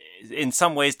Cola, in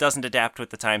some ways, doesn't adapt with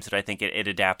the times, but I think it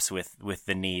adapts with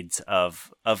the needs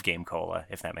of Game Cola,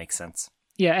 if that makes sense.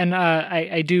 Yeah, and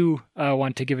I do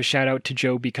want to give a shout out to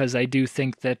Joe, because I do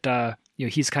think that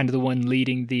he's kind of the one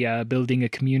leading the building a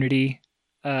community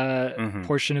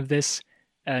portion of this,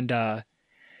 and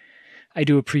I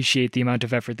do appreciate the amount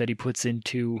of effort that he puts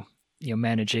into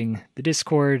managing the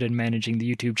Discord and managing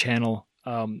the YouTube channel,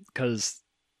 because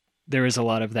there is a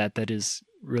lot of that is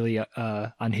really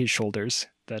on his shoulders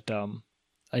that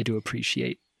I do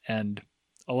appreciate, and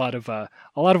a lot of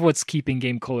what's keeping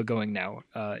Game Cola going now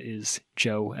is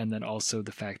Joe, and then also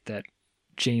the fact that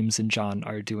James and John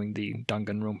are doing the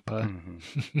Danganronpa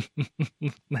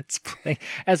Let's Play.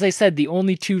 As I said, the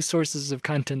only two sources of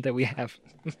content that we have.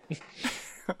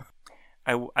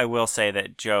 I will say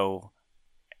that Joe,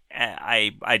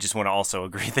 I just want to also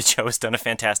agree that Joe has done a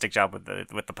fantastic job with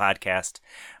the podcast.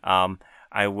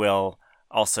 I will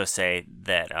also say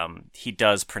that he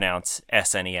does pronounce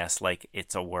SNES like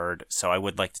it's a word, so I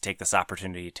would like to take this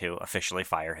opportunity to officially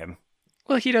fire him.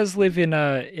 Well, he does live in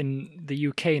the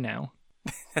UK now.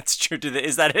 That's true.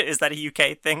 Is that a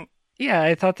UK thing? Yeah,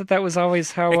 I thought that was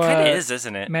always how it kind of is,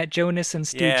 isn't it? Matt Jonas and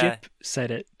Stu Jip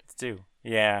said it. Stu,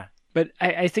 yeah. But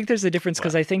I think there's a difference,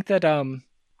 because I think that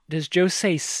does Joe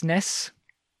say SNES?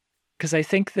 Because I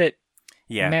think that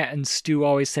Matt and Stu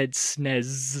always said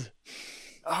SNES.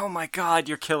 Oh my God,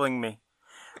 you're killing me.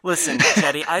 Listen,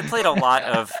 Jeddy, I played a lot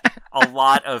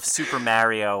of Super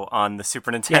Mario on the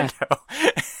Super Nintendo.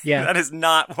 Yeah. That is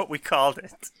not what we called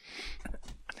it.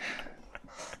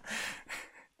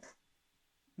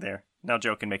 There. Now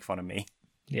Joe can make fun of me.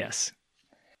 Yes.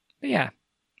 But yeah.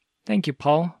 Thank you,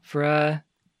 Paul, for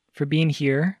being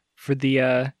here for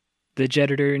the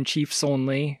Editor-in-Chief's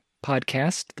only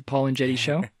podcast, the Paul and Jeddy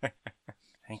Show.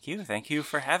 Thank you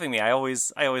for having me. I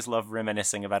always love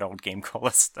reminiscing about old Game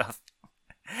Cola stuff.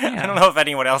 Yeah. I don't know if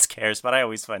anyone else cares, but I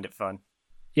always find it fun.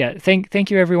 Yeah,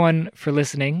 thank you everyone for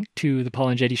listening to the Paul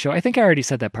and Jeddy Show. I think I already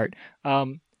said that part.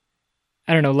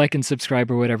 I don't know, like and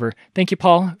subscribe or whatever. Thank you,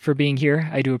 Paul, for being here.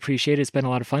 I do appreciate it. It's been a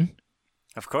lot of fun.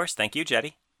 Of course. Thank you,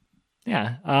 Jeddy.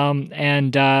 Yeah.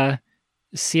 And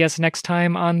see us next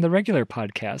time on the regular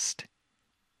podcast.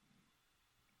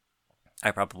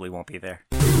 I probably won't be there.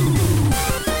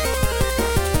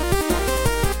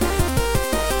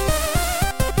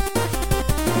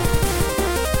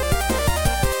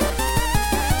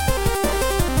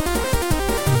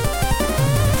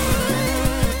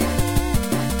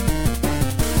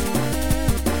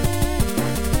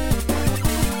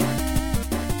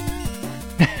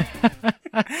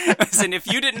 Listen, if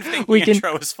you didn't think the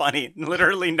intro was funny,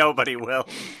 literally nobody will.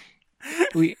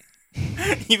 You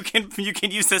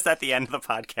can use this at the end of the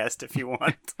podcast if you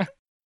want.